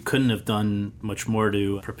 And you couldn't have done much more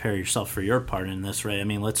to prepare yourself for your part in this, right? I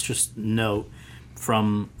mean, let's just note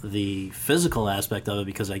from the physical aspect of it,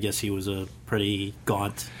 because I guess he was a pretty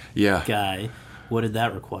gaunt guy. What did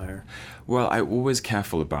that require? Well, I'm always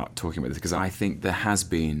careful about talking about this because I think there has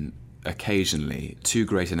been occasionally too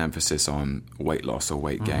great an emphasis on weight loss or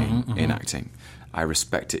weight gain in acting. I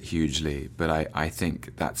respect it hugely, but I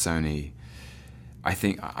think that's only...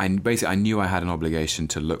 I knew I had an obligation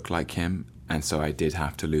to look like him, and so I did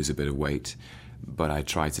have to lose a bit of weight, but I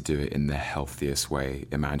tried to do it in the healthiest way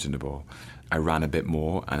imaginable. I ran a bit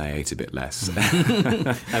more and I ate a bit less.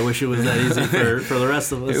 I wish it was that easy for the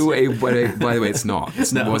rest of us. By the way, it's not.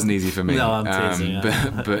 It wasn't easy for me. No, I'm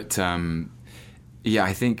teasing. Yeah,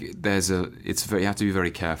 I think you have to be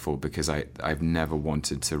very careful because I've never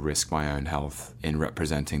wanted to risk my own health in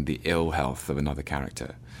representing the ill health of another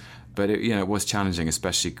character. But it was challenging,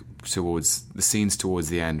 especially towards the scenes towards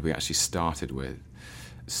the end we actually started with.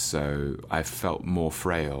 So I felt more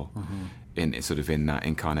frail in that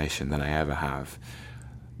incarnation than I ever have.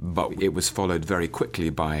 But it was followed very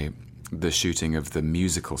quickly by the shooting of the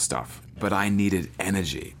musical stuff. But I needed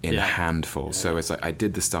energy in a handful. Yeah. So it's like I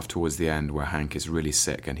did the stuff towards the end where Hank is really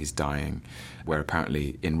sick and he's dying, where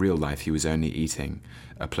apparently in real life he was only eating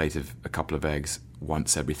a plate of a couple of eggs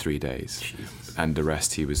once every 3 days. Jesus. And the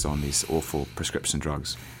rest he was on these awful prescription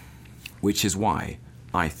drugs. Which is why,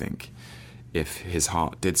 I think, if his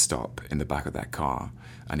heart did stop in the back of that car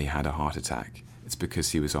and he had a heart attack, it's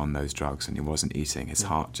because he was on those drugs and he wasn't eating. His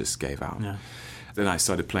heart just gave out. Yeah. Then I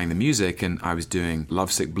started playing the music and I was doing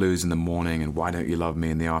Lovesick Blues in the morning and Why Don't You Love Me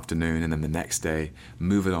in the afternoon, and then the next day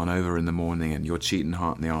Move It On Over in the morning and Your Cheating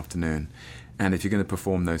Heart in the afternoon. And if you're going to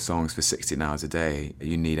perform those songs for 16 hours a day,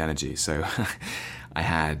 you need energy. So I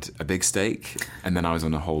had a big stake and then I was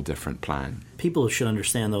on a whole different plan. People should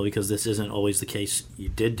understand, though, because this isn't always the case, you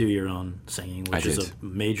did do your own singing, which is a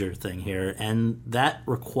major thing here. And that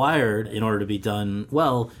required, in order to be done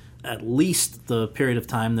well, at least the period of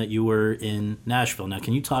time that you were in Nashville. Now,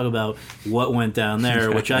 can you talk about what went down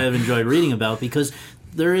there, which I have enjoyed reading about, because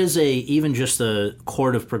there is even just a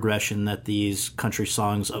chord of progression that these country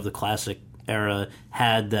songs of the classic era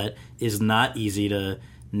had that is not easy to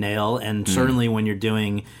nail, and certainly when you're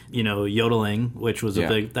doing, yodeling, which was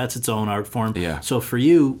that's its own art form. Yeah. So for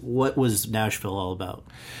you, what was Nashville all about?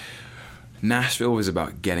 Nashville was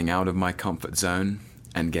about getting out of my comfort zone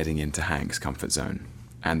and getting into Hank's comfort zone.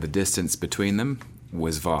 And the distance between them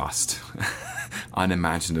was vast,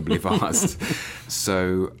 unimaginably vast.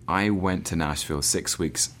 So I went to Nashville 6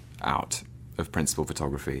 weeks out of principal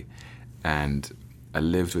photography, and I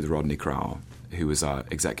lived with Rodney Crowell, who was our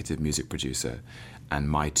executive music producer and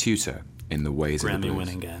my tutor in the ways of the blues.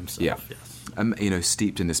 Grammy-winning guy himself, yes.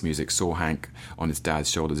 Steeped in this music, saw Hank on his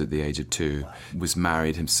dad's shoulders at the age of 2, was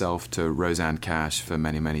married himself to Roseanne Cash for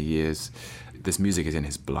many, many years. This music is in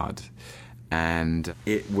his blood. And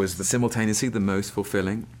it was simultaneously the most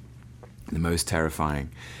fulfilling, the most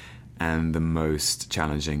terrifying, and the most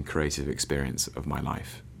challenging creative experience of my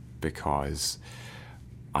life, because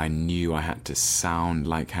I knew I had to sound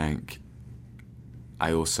like Hank.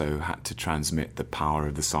 I also had to transmit the power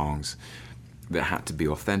of the songs. That had to be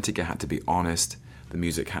authentic, it had to be honest. The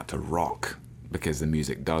music had to rock, because the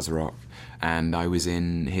music does rock. And I was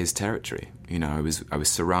in his territory. You know, I was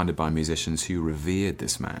surrounded by musicians who revered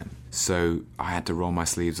this man. So I had to roll my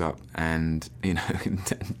sleeves up and, you know,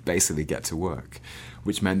 basically get to work,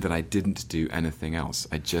 which meant that I didn't do anything else.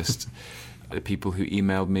 I just, people who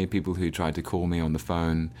emailed me, people who tried to call me on the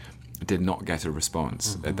phone, did not get a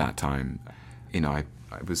response at that time. You know, I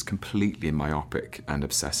was completely myopic and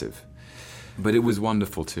obsessive. But it was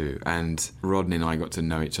wonderful too, and Rodney and I got to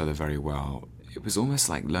know each other very well. It was almost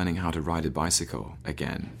like learning how to ride a bicycle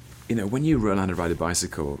again. You know, when you learn how to ride a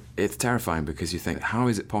bicycle, it's terrifying because you think, how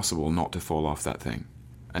is it possible not to fall off that thing?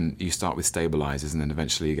 And you start with stabilizers, and then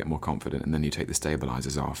eventually you get more confident, and then you take the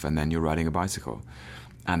stabilizers off, and then you're riding a bicycle.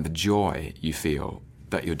 And the joy you feel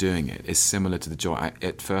that you're doing it is similar to the joy.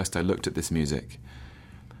 At first I looked at this music,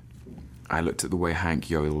 I looked at the way Hank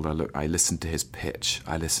yodeled, I listened to his pitch,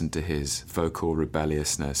 I listened to his vocal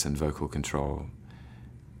rebelliousness and vocal control,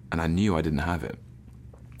 and I knew I didn't have it.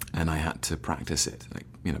 And I had to practice it, like,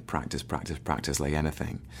 you know, practice like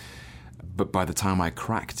anything. But by the time I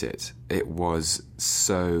cracked it, it was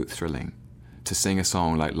so thrilling to sing a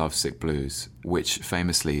song like Lovesick Blues, which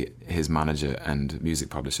famously his manager and music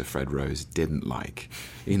publisher Fred Rose didn't like,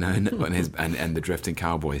 you know, and the Drifting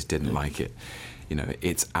Cowboys didn't like it. You know,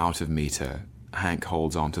 it's out of meter. Hank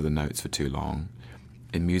holds on to the notes for too long.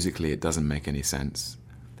 And musically, it doesn't make any sense.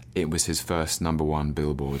 It was his first #1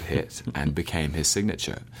 Billboard hit and became his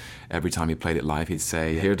signature. Every time he played it live, he'd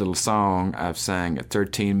say, "Here's a little song I've sang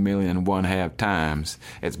 13 million 1/2 times.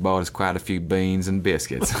 It's bought us quite a few beans and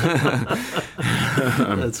biscuits."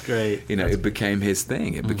 That's great. You know, it became his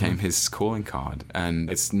thing. It became his calling card. And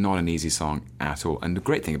it's not an easy song at all. And the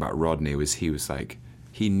great thing about Rodney was he was like,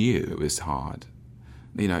 he knew it was hard.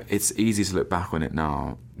 You know, it's easy to look back on it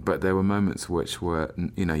now, but there were moments which were,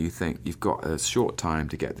 you know, you think you've got a short time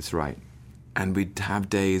to get this right. And we'd have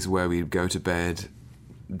days where we'd go to bed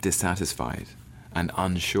dissatisfied and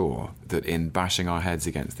unsure that in bashing our heads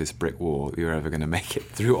against this brick wall, we were ever going to make it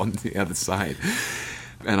through on the other side.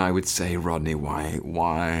 And I would say, "Rodney,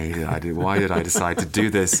 why did I decide to do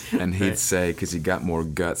this?" And he'd say, "'Cause you got more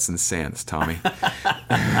guts than sense, Tommy."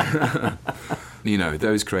 You know,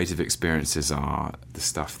 those creative experiences are the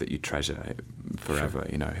stuff that you treasure forever.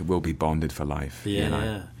 You know, we'll be bonded for life. Yeah,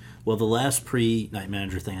 yeah. Well, the last pre-Night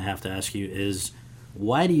Manager thing I have to ask you is,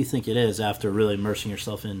 why do you think it is, after really immersing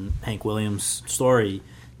yourself in Hank Williams' story,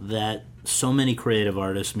 that so many creative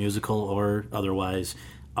artists, musical or otherwise,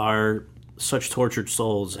 are such tortured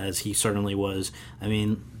souls as he certainly was? I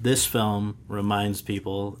mean, this film reminds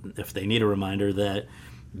people, if they need a reminder, that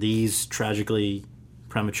these tragically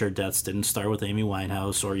premature deaths didn't start with Amy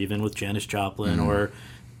Winehouse or even with Janis Joplin or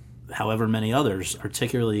however many others,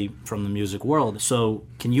 particularly from the music world. So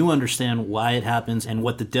can you understand why it happens and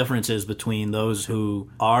what the difference is between those who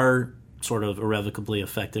are sort of irrevocably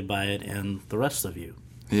affected by it and the rest of you?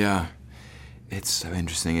 Yeah. It's so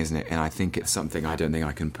interesting, isn't it? And I think it's something I don't think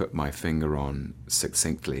I can put my finger on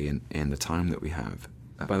succinctly in the time that we have.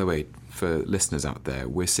 By the way, for listeners out there,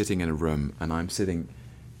 we're sitting in a room and I'm sitting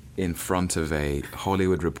in front of a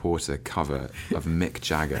Hollywood Reporter cover of Mick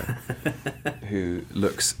Jagger, who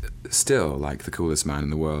looks still like the coolest man in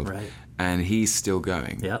the world. Right. And he's still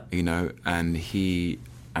going, Yep. you know, and he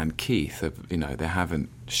and Keith, have, you know, they haven't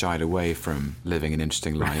shied away from living an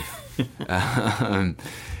interesting life.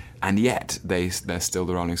 And yet they're still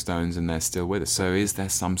the Rolling Stones and they're still with us. So is there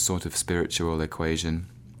some sort of spiritual equation?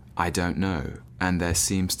 I don't know. And there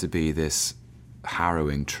seems to be this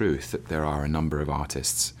harrowing truth that there are a number of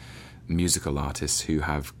artists, musical artists, who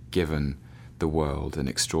have given the world an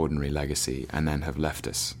extraordinary legacy and then have left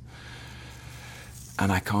us.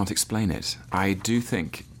 And I can't explain it. I do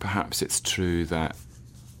think perhaps it's true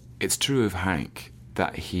of Hank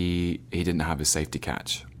that he didn't have a safety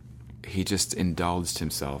catch. He just indulged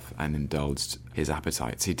himself and indulged his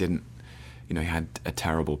appetites. He didn't, you know, he had a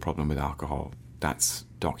terrible problem with alcohol. That's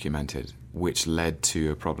documented, which led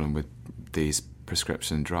to a problem with these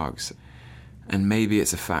prescription drugs. And maybe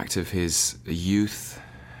it's a fact of his youth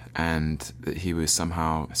and that he was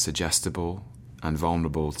somehow suggestible and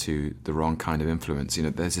vulnerable to the wrong kind of influence. You know,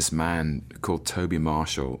 there's this man called Toby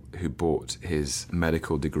Marshall who bought his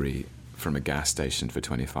medical degree from a gas station for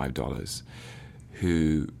 $25,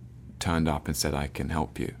 who turned up and said, "I can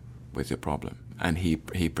help you with your problem." and he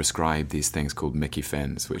prescribed these things called Mickey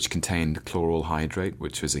Fins, which contained chloral hydrate,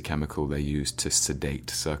 which was a chemical they used to sedate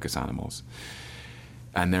circus animals.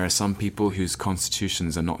 And there are some people whose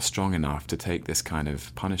constitutions are not strong enough to take this kind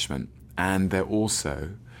of punishment, and they're also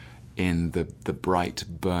in the bright,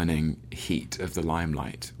 burning heat of the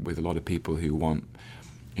limelight with a lot of people who want,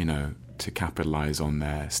 to capitalize on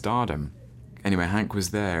their stardom. Anyway, Hank was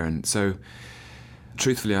there, and so,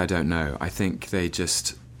 truthfully, I don't know. I think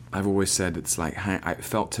I've always said it's like, it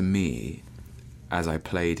felt to me, as I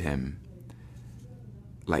played him,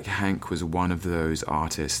 like Hank was one of those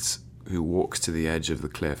artists who walks to the edge of the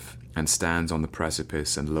cliff and stands on the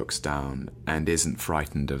precipice and looks down and isn't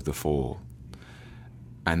frightened of the fall.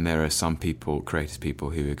 And there are some people, creative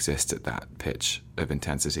people, who exist at that pitch of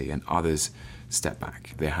intensity, and others step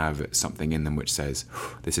back. They have something in them which says,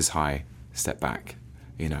 this is high, step back,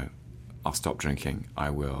 I'll stop drinking.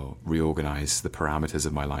 I will reorganize the parameters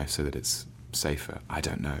of my life so that it's safer. I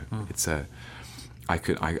don't know.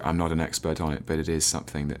 I'm not an expert on it, but it is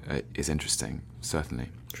something that is interesting, certainly.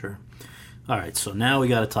 Sure. All right, so now we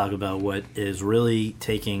got to talk about what is really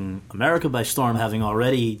taking America by storm, having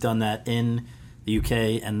already done that in the UK,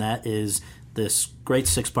 and that is this great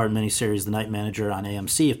 6-part miniseries, The Night Manager, on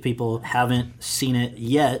AMC. If people haven't seen it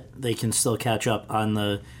yet, they can still catch up on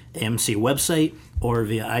the AMC website or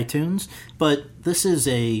via iTunes. But this is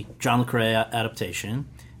a John le Carre adaptation,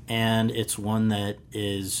 and it's one that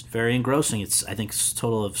is very engrossing. I think it's a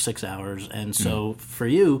total of 6 hours. And so for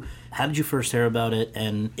you, how did you first hear about it,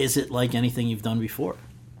 and is it like anything you've done before?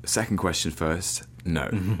 Second question first, no.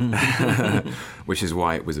 Which is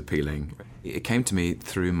why it was appealing. It came to me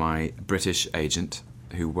through my British agent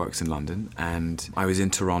who works in London, and I was in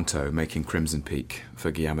Toronto making Crimson Peak for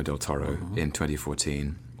Guillermo del Toro in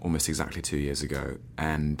 2014, almost exactly 2 years ago,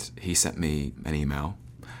 and he sent me an email,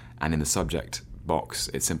 and in the subject box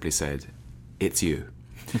it simply said, "It's you."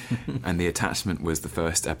 And the attachment was the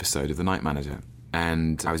first episode of The Night Manager,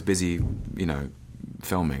 and I was busy,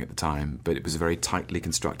 filming at the time, but it was a very tightly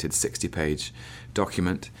constructed 60-page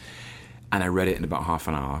document, and I read it in about half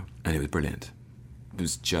an hour, and it was brilliant. It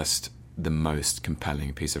was just the most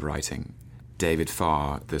compelling piece of writing. David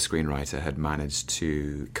Farr, the screenwriter, had managed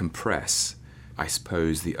to compress, I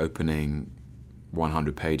suppose, the opening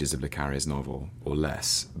 100 pages of le Carre's novel, or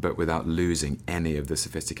less, but without losing any of the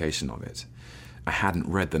sophistication of it. I hadn't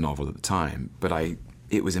read the novel at the time, but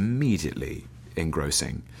it was immediately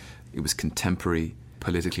engrossing. It was contemporary,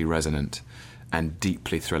 politically resonant, and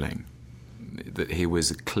deeply thrilling. That he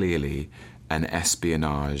was clearly an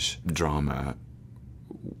espionage drama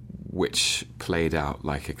which played out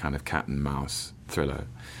like a kind of cat and mouse thriller.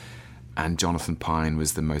 And Jonathan Pine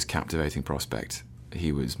was the most captivating prospect.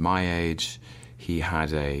 He was my age. He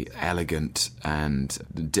had a elegant and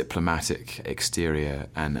diplomatic exterior,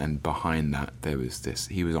 and behind that there was this.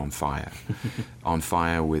 He was on fire. On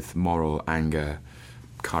fire with moral anger,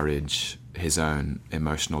 courage, his own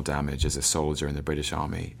emotional damage as a soldier in the British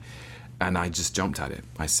Army. And I just jumped at it.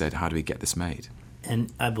 I said, how do we get this made?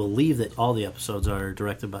 And I believe that all the episodes are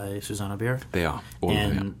directed by Susanne Bier. They are. All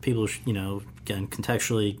and of them, yeah. People, again,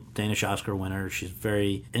 contextually, Danish Oscar winner. She's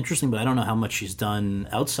very interesting, but I don't know how much she's done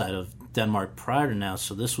outside of Denmark prior to now,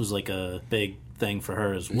 so this was like a big thing for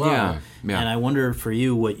her as well. Yeah. And I wonder for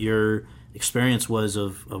you what your experience was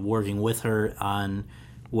of working with her on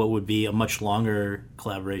what would be a much longer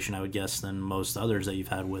collaboration, I would guess, than most others that you've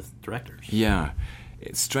had with directors. Yeah.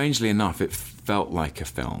 Strangely enough, it felt like a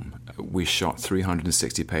film. We shot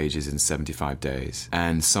 360 pages in 75 days,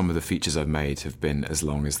 and some of the features I've made have been as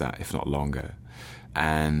long as that, if not longer.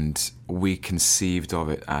 And we conceived of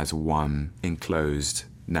it as one enclosed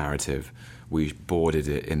narrative. We boarded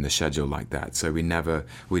it in the schedule like that. So we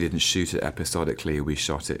didn't shoot it episodically. We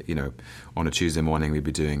shot it, on a Tuesday morning we'd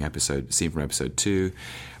be doing a scene from episode 2,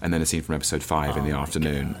 and then a scene from episode 5 in the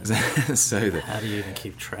afternoon. So how do you even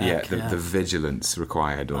keep track? Yeah, the vigilance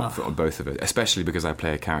required on both of it, especially because I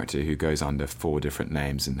play a character who goes under 4 different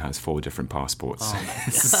names and has 4 different passports. Oh my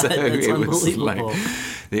God, so that's unbelievable.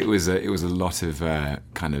 It was a lot of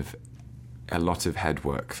a lot of head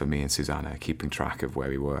work for me and Susanna, keeping track of where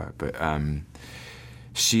we were. But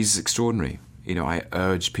she's extraordinary. I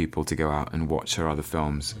urge people to go out and watch her other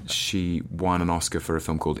films. She won an Oscar for a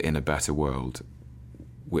film called In a Better World,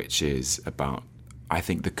 which is about, I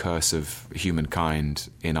think, the curse of humankind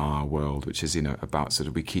in our world, which is, about sort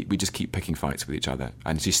of we just keep picking fights with each other.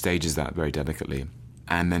 And she stages that very delicately.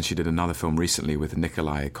 And then she did another film recently with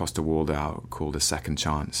Nikolai Coster-Waldau called A Second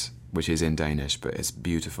Chance, which is in Danish, but it's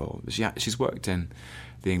beautiful. She's worked in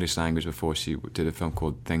the English language before. She did a film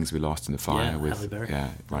called Things We Lost in the Fire with Halle Berry. Yeah,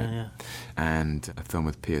 right. Yeah. And a film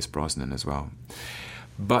with Pierce Brosnan as well.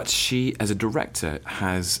 But she, as a director,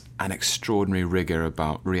 has an extraordinary rigor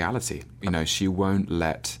about reality. She won't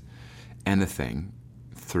let anything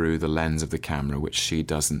through the lens of the camera which she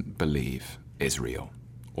doesn't believe is real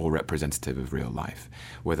or representative of real life,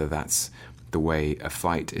 whether that's the way a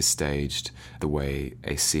fight is staged, the way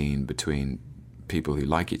a scene between people who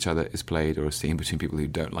like each other is played, or a scene between people who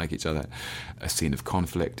don't like each other, a scene of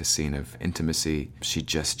conflict, a scene of intimacy. She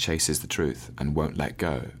just chases the truth and won't let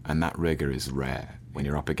go, and that rigor is rare when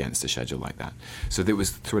you're up against a schedule like that. So it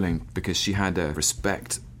was thrilling because she had a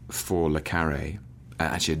respect for Le Carré,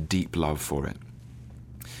 actually a deep love for it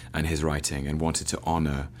and his writing, and wanted to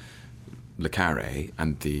honour Le Carré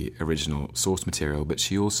and the original source material, but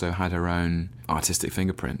she also had her own artistic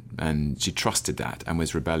fingerprint, and she trusted that and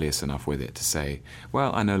was rebellious enough with it to say,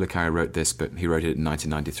 well, I know Le Carré wrote this, but he wrote it in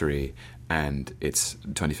 1993 and it's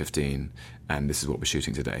 2015 and this is what we're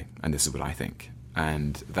shooting today and this is what I think.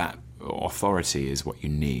 And that authority is what you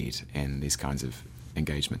need in these kinds of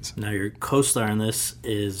engagements. Now, your co-star in this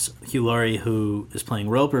is Hugh Laurie, who is playing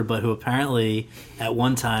Roper, but who apparently at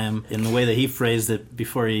one time, in the way that he phrased it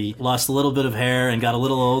before he lost a little bit of hair and got a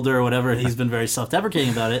little older or whatever, he's been very self-deprecating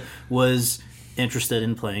about it, was interested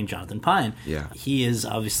in playing Jonathan Pine. Yeah. He is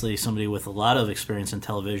obviously somebody with a lot of experience in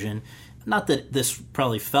television. Not that this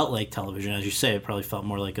probably felt like television, as you say, it probably felt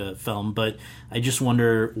more like a film, but I just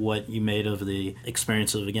wonder what you made of the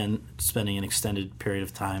experience of, again, spending an extended period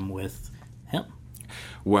of time with him.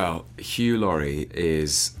 Well, Hugh Laurie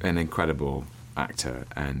is an incredible actor,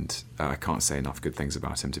 and I can't say enough good things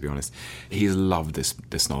about him, to be honest. He loved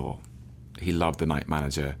this novel. He loved The Night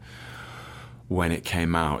Manager when it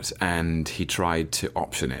came out, and he tried to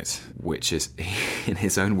option it, which is, in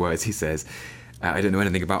his own words, he says, I don't know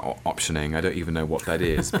anything about optioning. I don't even know what that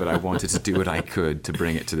is, but I wanted to do what I could to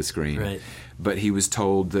bring it to the screen. Right. But he was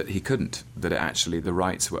told that he couldn't, that actually the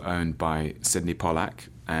rights were owned by Sidney Pollack,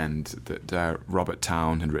 and that Robert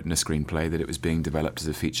Towne had written a screenplay, that it was being developed as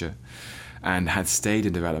a feature, and had stayed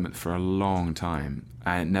in development for a long time,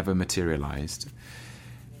 and it never materialized.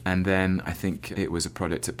 And then I think it was a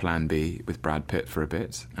product at Plan B with Brad Pitt for a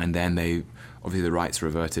bit, and then obviously the rights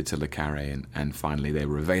reverted to Le Carré, and finally they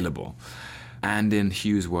were available. And in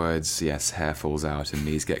Hugh's words, yes, hair falls out and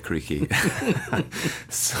knees get creaky.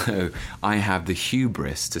 So I have the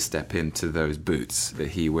hubris to step into those boots that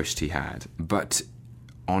he wished he had. But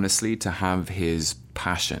honestly, to have his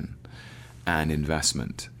passion and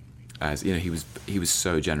investment, as he was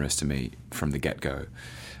so generous to me from the get-go.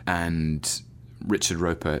 And Richard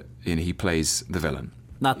Roper, he plays the villain.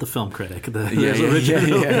 Not the film critic.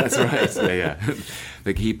 Yeah, that's right. Yeah.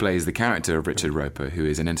 But he plays the character of Richard Roper, who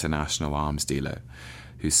is an international arms dealer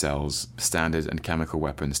who sells standard and chemical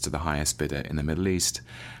weapons to the highest bidder in the Middle East,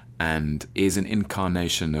 and is an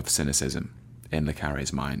incarnation of cynicism in Le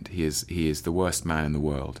Carré's mind. He is the worst man in the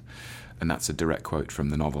world, and that's a direct quote from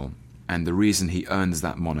the novel. And the reason he earns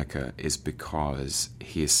that moniker is because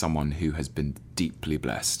he is someone who has been deeply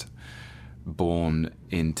blessed, born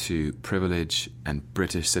into privilege and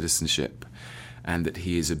British citizenship, and that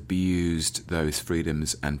he has abused those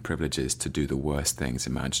freedoms and privileges to do the worst things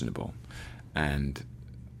imaginable, and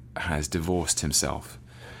has divorced himself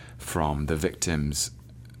from the victims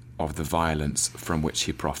of the violence from which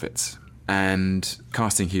he profits. And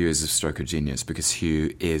casting Hugh is a stroke of genius, because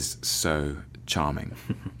Hugh is so charming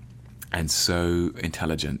and so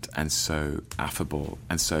intelligent and so affable,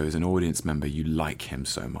 and so as an audience member you like him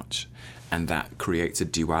so much. And that creates a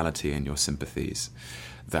duality in your sympathies,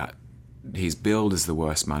 that he's billed as the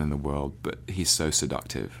worst man in the world, but he's so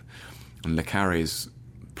seductive. And Le Carré's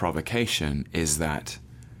provocation is that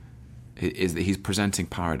he's presenting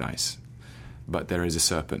paradise, but there is a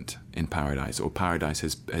serpent in paradise, or paradise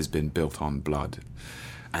has been built on blood.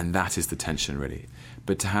 And that is the tension, really.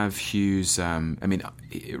 But to have Hugh's...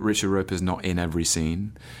 Richard Roper's not in every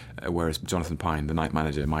scene, whereas Jonathan Pine, the night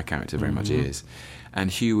manager, my character, very much is. And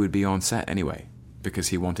Hugh would be on set anyway, because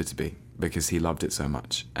he wanted to be, because he loved it so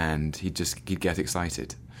much. And he'd get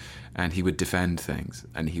excited. And he would defend things.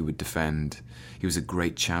 And he was a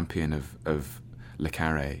great champion of Le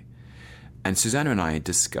Carré. And Susanna and I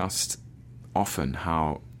discussed often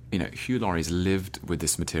how, Hugh Laurie's lived with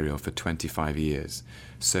this material for 25 years.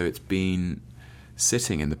 So it's been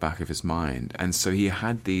sitting in the back of his mind. And so he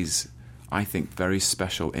had these, I think, very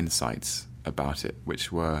special insights about it,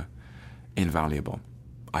 which were invaluable.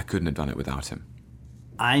 I couldn't have done it without him.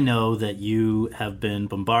 I know that you have been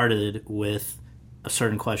bombarded with a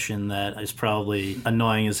certain question that is probably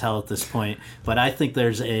annoying as hell at this point, but I think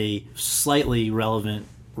there's a slightly relevant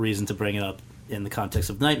reason to bring it up. in the context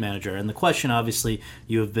of Night Manager. And the question, obviously,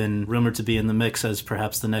 you have been rumored to be in the mix as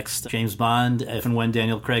perhaps the next James Bond, if and when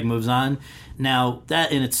Daniel Craig moves on. Now,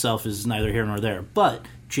 that in itself is neither here nor there, but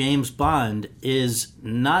James Bond is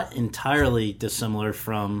not entirely dissimilar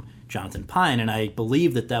from Jonathan Pine, and I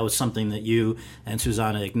believe that was something that you and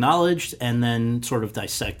Susanna acknowledged and then sort of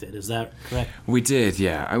dissected. Is that correct? We did,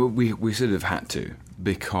 yeah. We sort of had to,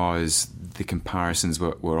 because the comparisons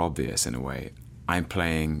were obvious in a way. I'm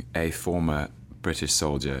playing a former British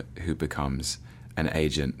soldier who becomes an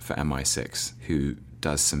agent for MI6, who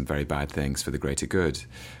does some very bad things for the greater good.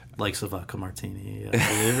 Like Vodka Martini, I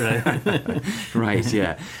believe, right? Right,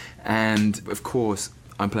 yeah. And, of course,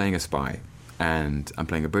 I'm playing a spy. And I'm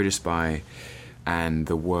playing a British spy, and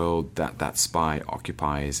the world that spy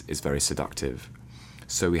occupies is very seductive.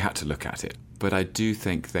 So we had to look at it. But I do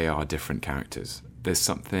think they are different characters. There's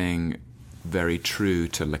something very true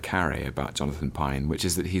to Le Carré about Jonathan Pine, which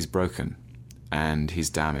is that he's broken and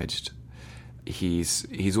he's damaged.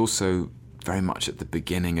 He's also very much at the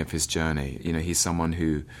beginning of his journey. You know, he's someone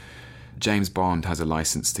who... James Bond has a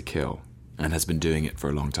license to kill and has been doing it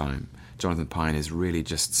for a long time. Jonathan Pine is really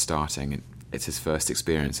just starting. It's his first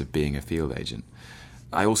experience of being a field agent.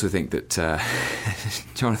 I also think that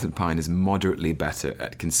Jonathan Pine is moderately better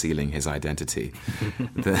at concealing his identity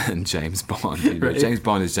than James Bond. You know, Right. James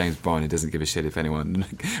Bond is James Bond. He doesn't give a shit if anyone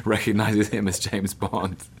recognises him as James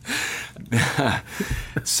Bond.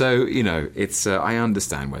 So, you know, it's I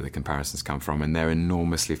understand where the comparisons come from, and they're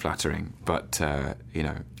enormously flattering. But, you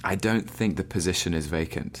know, I don't think the position is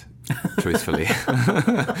vacant. Truthfully.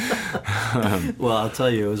 Well, I'll tell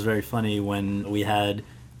you, it was very funny when we had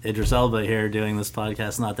Idris Elba here doing this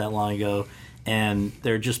podcast not that long ago, and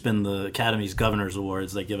there had just been the Academy's Governors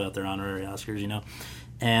Awards. They give out their honorary Oscars, you know,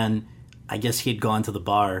 and I guess he'd gone to the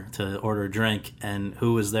bar to order a drink, and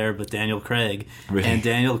who was there but Daniel Craig? Really? And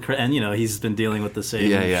Daniel Craig, and you know, he's been dealing with the same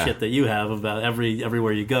shit that you have about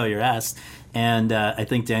everywhere you go, you're asked. And I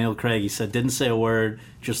think Daniel Craig, he said, didn't say a word,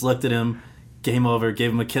 just looked at him, came over,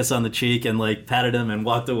 gave him a kiss on the cheek, and like patted him and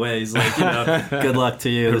walked away. He's like, you know, good luck to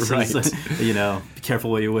you. This is, you know, be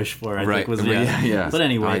careful what you wish for. I think was yeah. But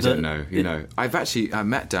anyway, I don't know. You know, I've actually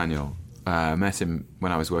met Daniel. Met him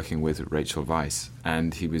when I was working with Rachel Weisz,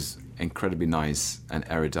 and he was incredibly nice and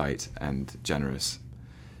erudite and generous.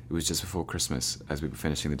 It was just before Christmas as we were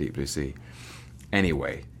finishing The Deep Blue Sea.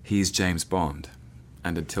 Anyway, he's James Bond.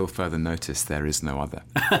 And until further notice, there is no other.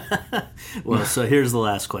 Well, so here's the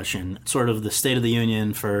last question. Sort of the State of the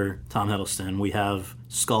Union for Tom Hiddleston. We have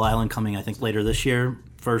Skull Island coming, I think, later this year.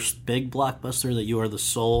 First big blockbuster that you are the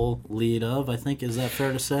sole lead of, I think. Is that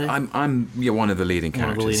fair to say? I'm one of the leading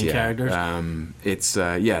characters. One of the leading characters? It's,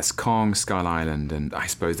 yes, Kong, Skull Island, and I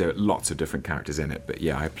suppose there are lots of different characters in it. But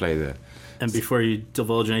yeah, I play the... And before you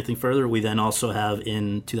divulge anything further, we then also have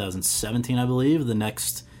in 2017, I believe, the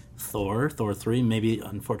next... Thor 3, maybe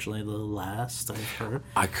unfortunately the last I've heard.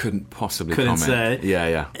 I couldn't possibly Couldn't comment. say.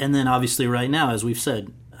 Yeah. And then obviously right now, as we've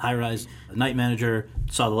said, High Rise, Night Manager,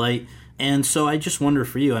 saw the light. And so I just wonder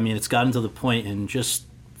for you, I mean, it's gotten to the point in just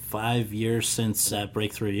 5 years since that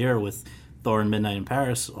breakthrough year with Thor and Midnight in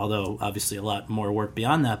Paris, although obviously a lot more work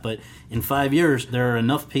beyond that. But in 5 years, there are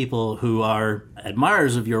enough people who are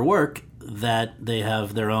admirers of your work that they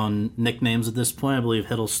have their own nicknames at this point, I believe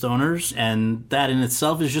Hiddlestoners, and that in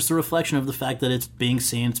itself is just a reflection of the fact that it's being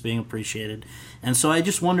seen, it's being appreciated. And so I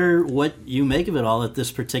just wonder what you make of it all at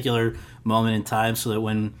this particular moment in time, so that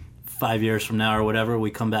when 5 years from now or whatever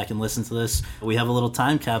we come back and listen to this, we have a little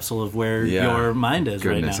time capsule of where your mind is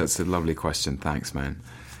right now. That's a lovely question. Thanks, man.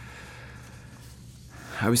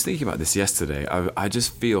 I was thinking about this yesterday. I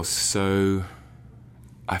just feel so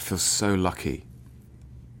lucky,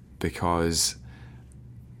 because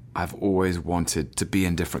I've always wanted to be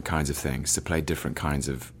in different kinds of things, to play different kinds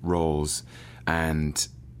of roles, and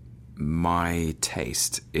my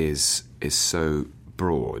taste is so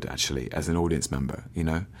broad, actually, as an audience member, you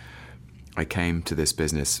know? I came to this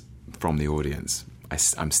business from the audience.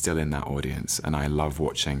 I'm still in that audience, and I love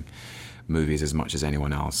watching movies as much as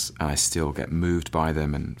anyone else, and I still get moved by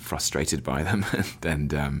them and frustrated by them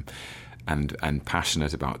and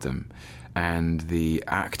passionate about them. And the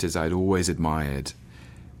actors I'd always admired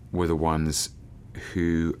were the ones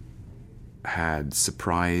who had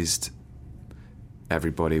surprised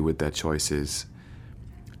everybody with their choices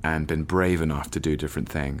and been brave enough to do different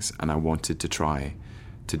things. And I wanted to try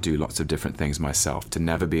to do lots of different things myself, to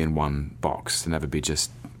never be in one box, to never be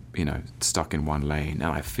just, you know, stuck in one lane.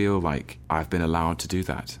 And I feel like I've been allowed to do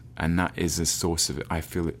that. And that is a source of it. I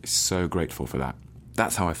feel so grateful for that.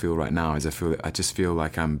 That's how I feel right now, is I just feel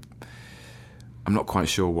like I'm I'm not quite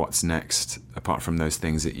sure what's next, apart from those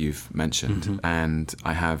things that you've mentioned. And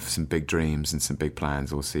I have some big dreams and some big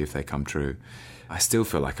plans. We'll see if they come true. I still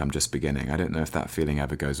feel like I'm just beginning. I don't know if that feeling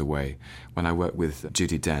ever goes away. When I work with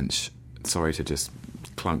Judi Dench, sorry to just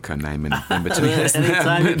clunk her name in between.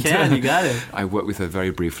 Anytime you can, you got it. I worked with her very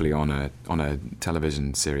briefly on a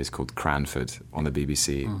television series called Cranford on the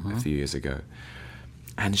BBC a few years ago.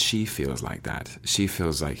 And she feels like that. She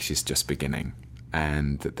feels like she's just beginning,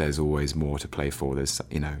 and that there's always more to play for. There's,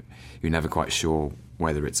 you're never quite sure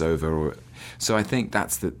whether it's over or. So I think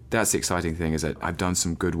that's the exciting thing, is that I've done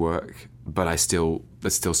some good work, but there's still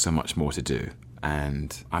so much more to do,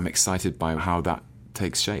 and I'm excited by how that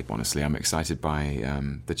takes shape. Honestly, I'm excited by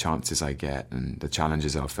the chances I get and the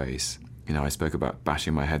challenges I'll face. I spoke about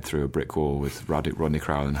bashing my head through a brick wall with Rodney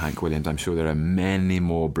Crowell and Hank Williams. I'm sure there are many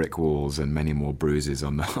more brick walls and many more bruises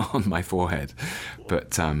on my forehead.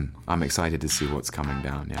 But I'm excited to see what's coming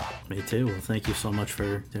down, yeah. Me too. Well, thank you so much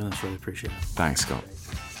for doing this. Really appreciate it. Thanks, Scott.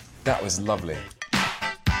 That was lovely.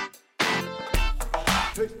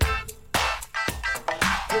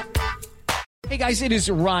 Hey guys, it is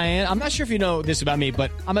Ryan. I'm not sure if you know this about me, but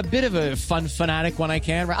I'm a bit of a fun fanatic when I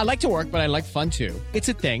can. I like to work, but I like fun too. It's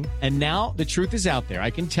a thing. And now the truth is out there.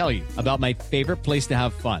 I can tell you about my favorite place to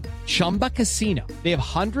have fun. Chumba Casino. They have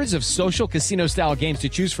hundreds of social casino style games to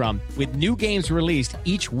choose from, with new games released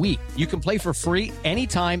each week. You can play for free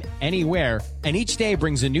anytime, anywhere. And each day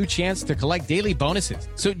brings a new chance to collect daily bonuses.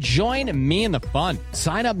 So join me in the fun.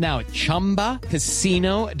 Sign up now at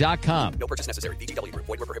ChumbaCasino.com. No purchase necessary. VGW Group.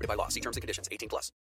 Void where prohibited by law. See terms and conditions. 18+.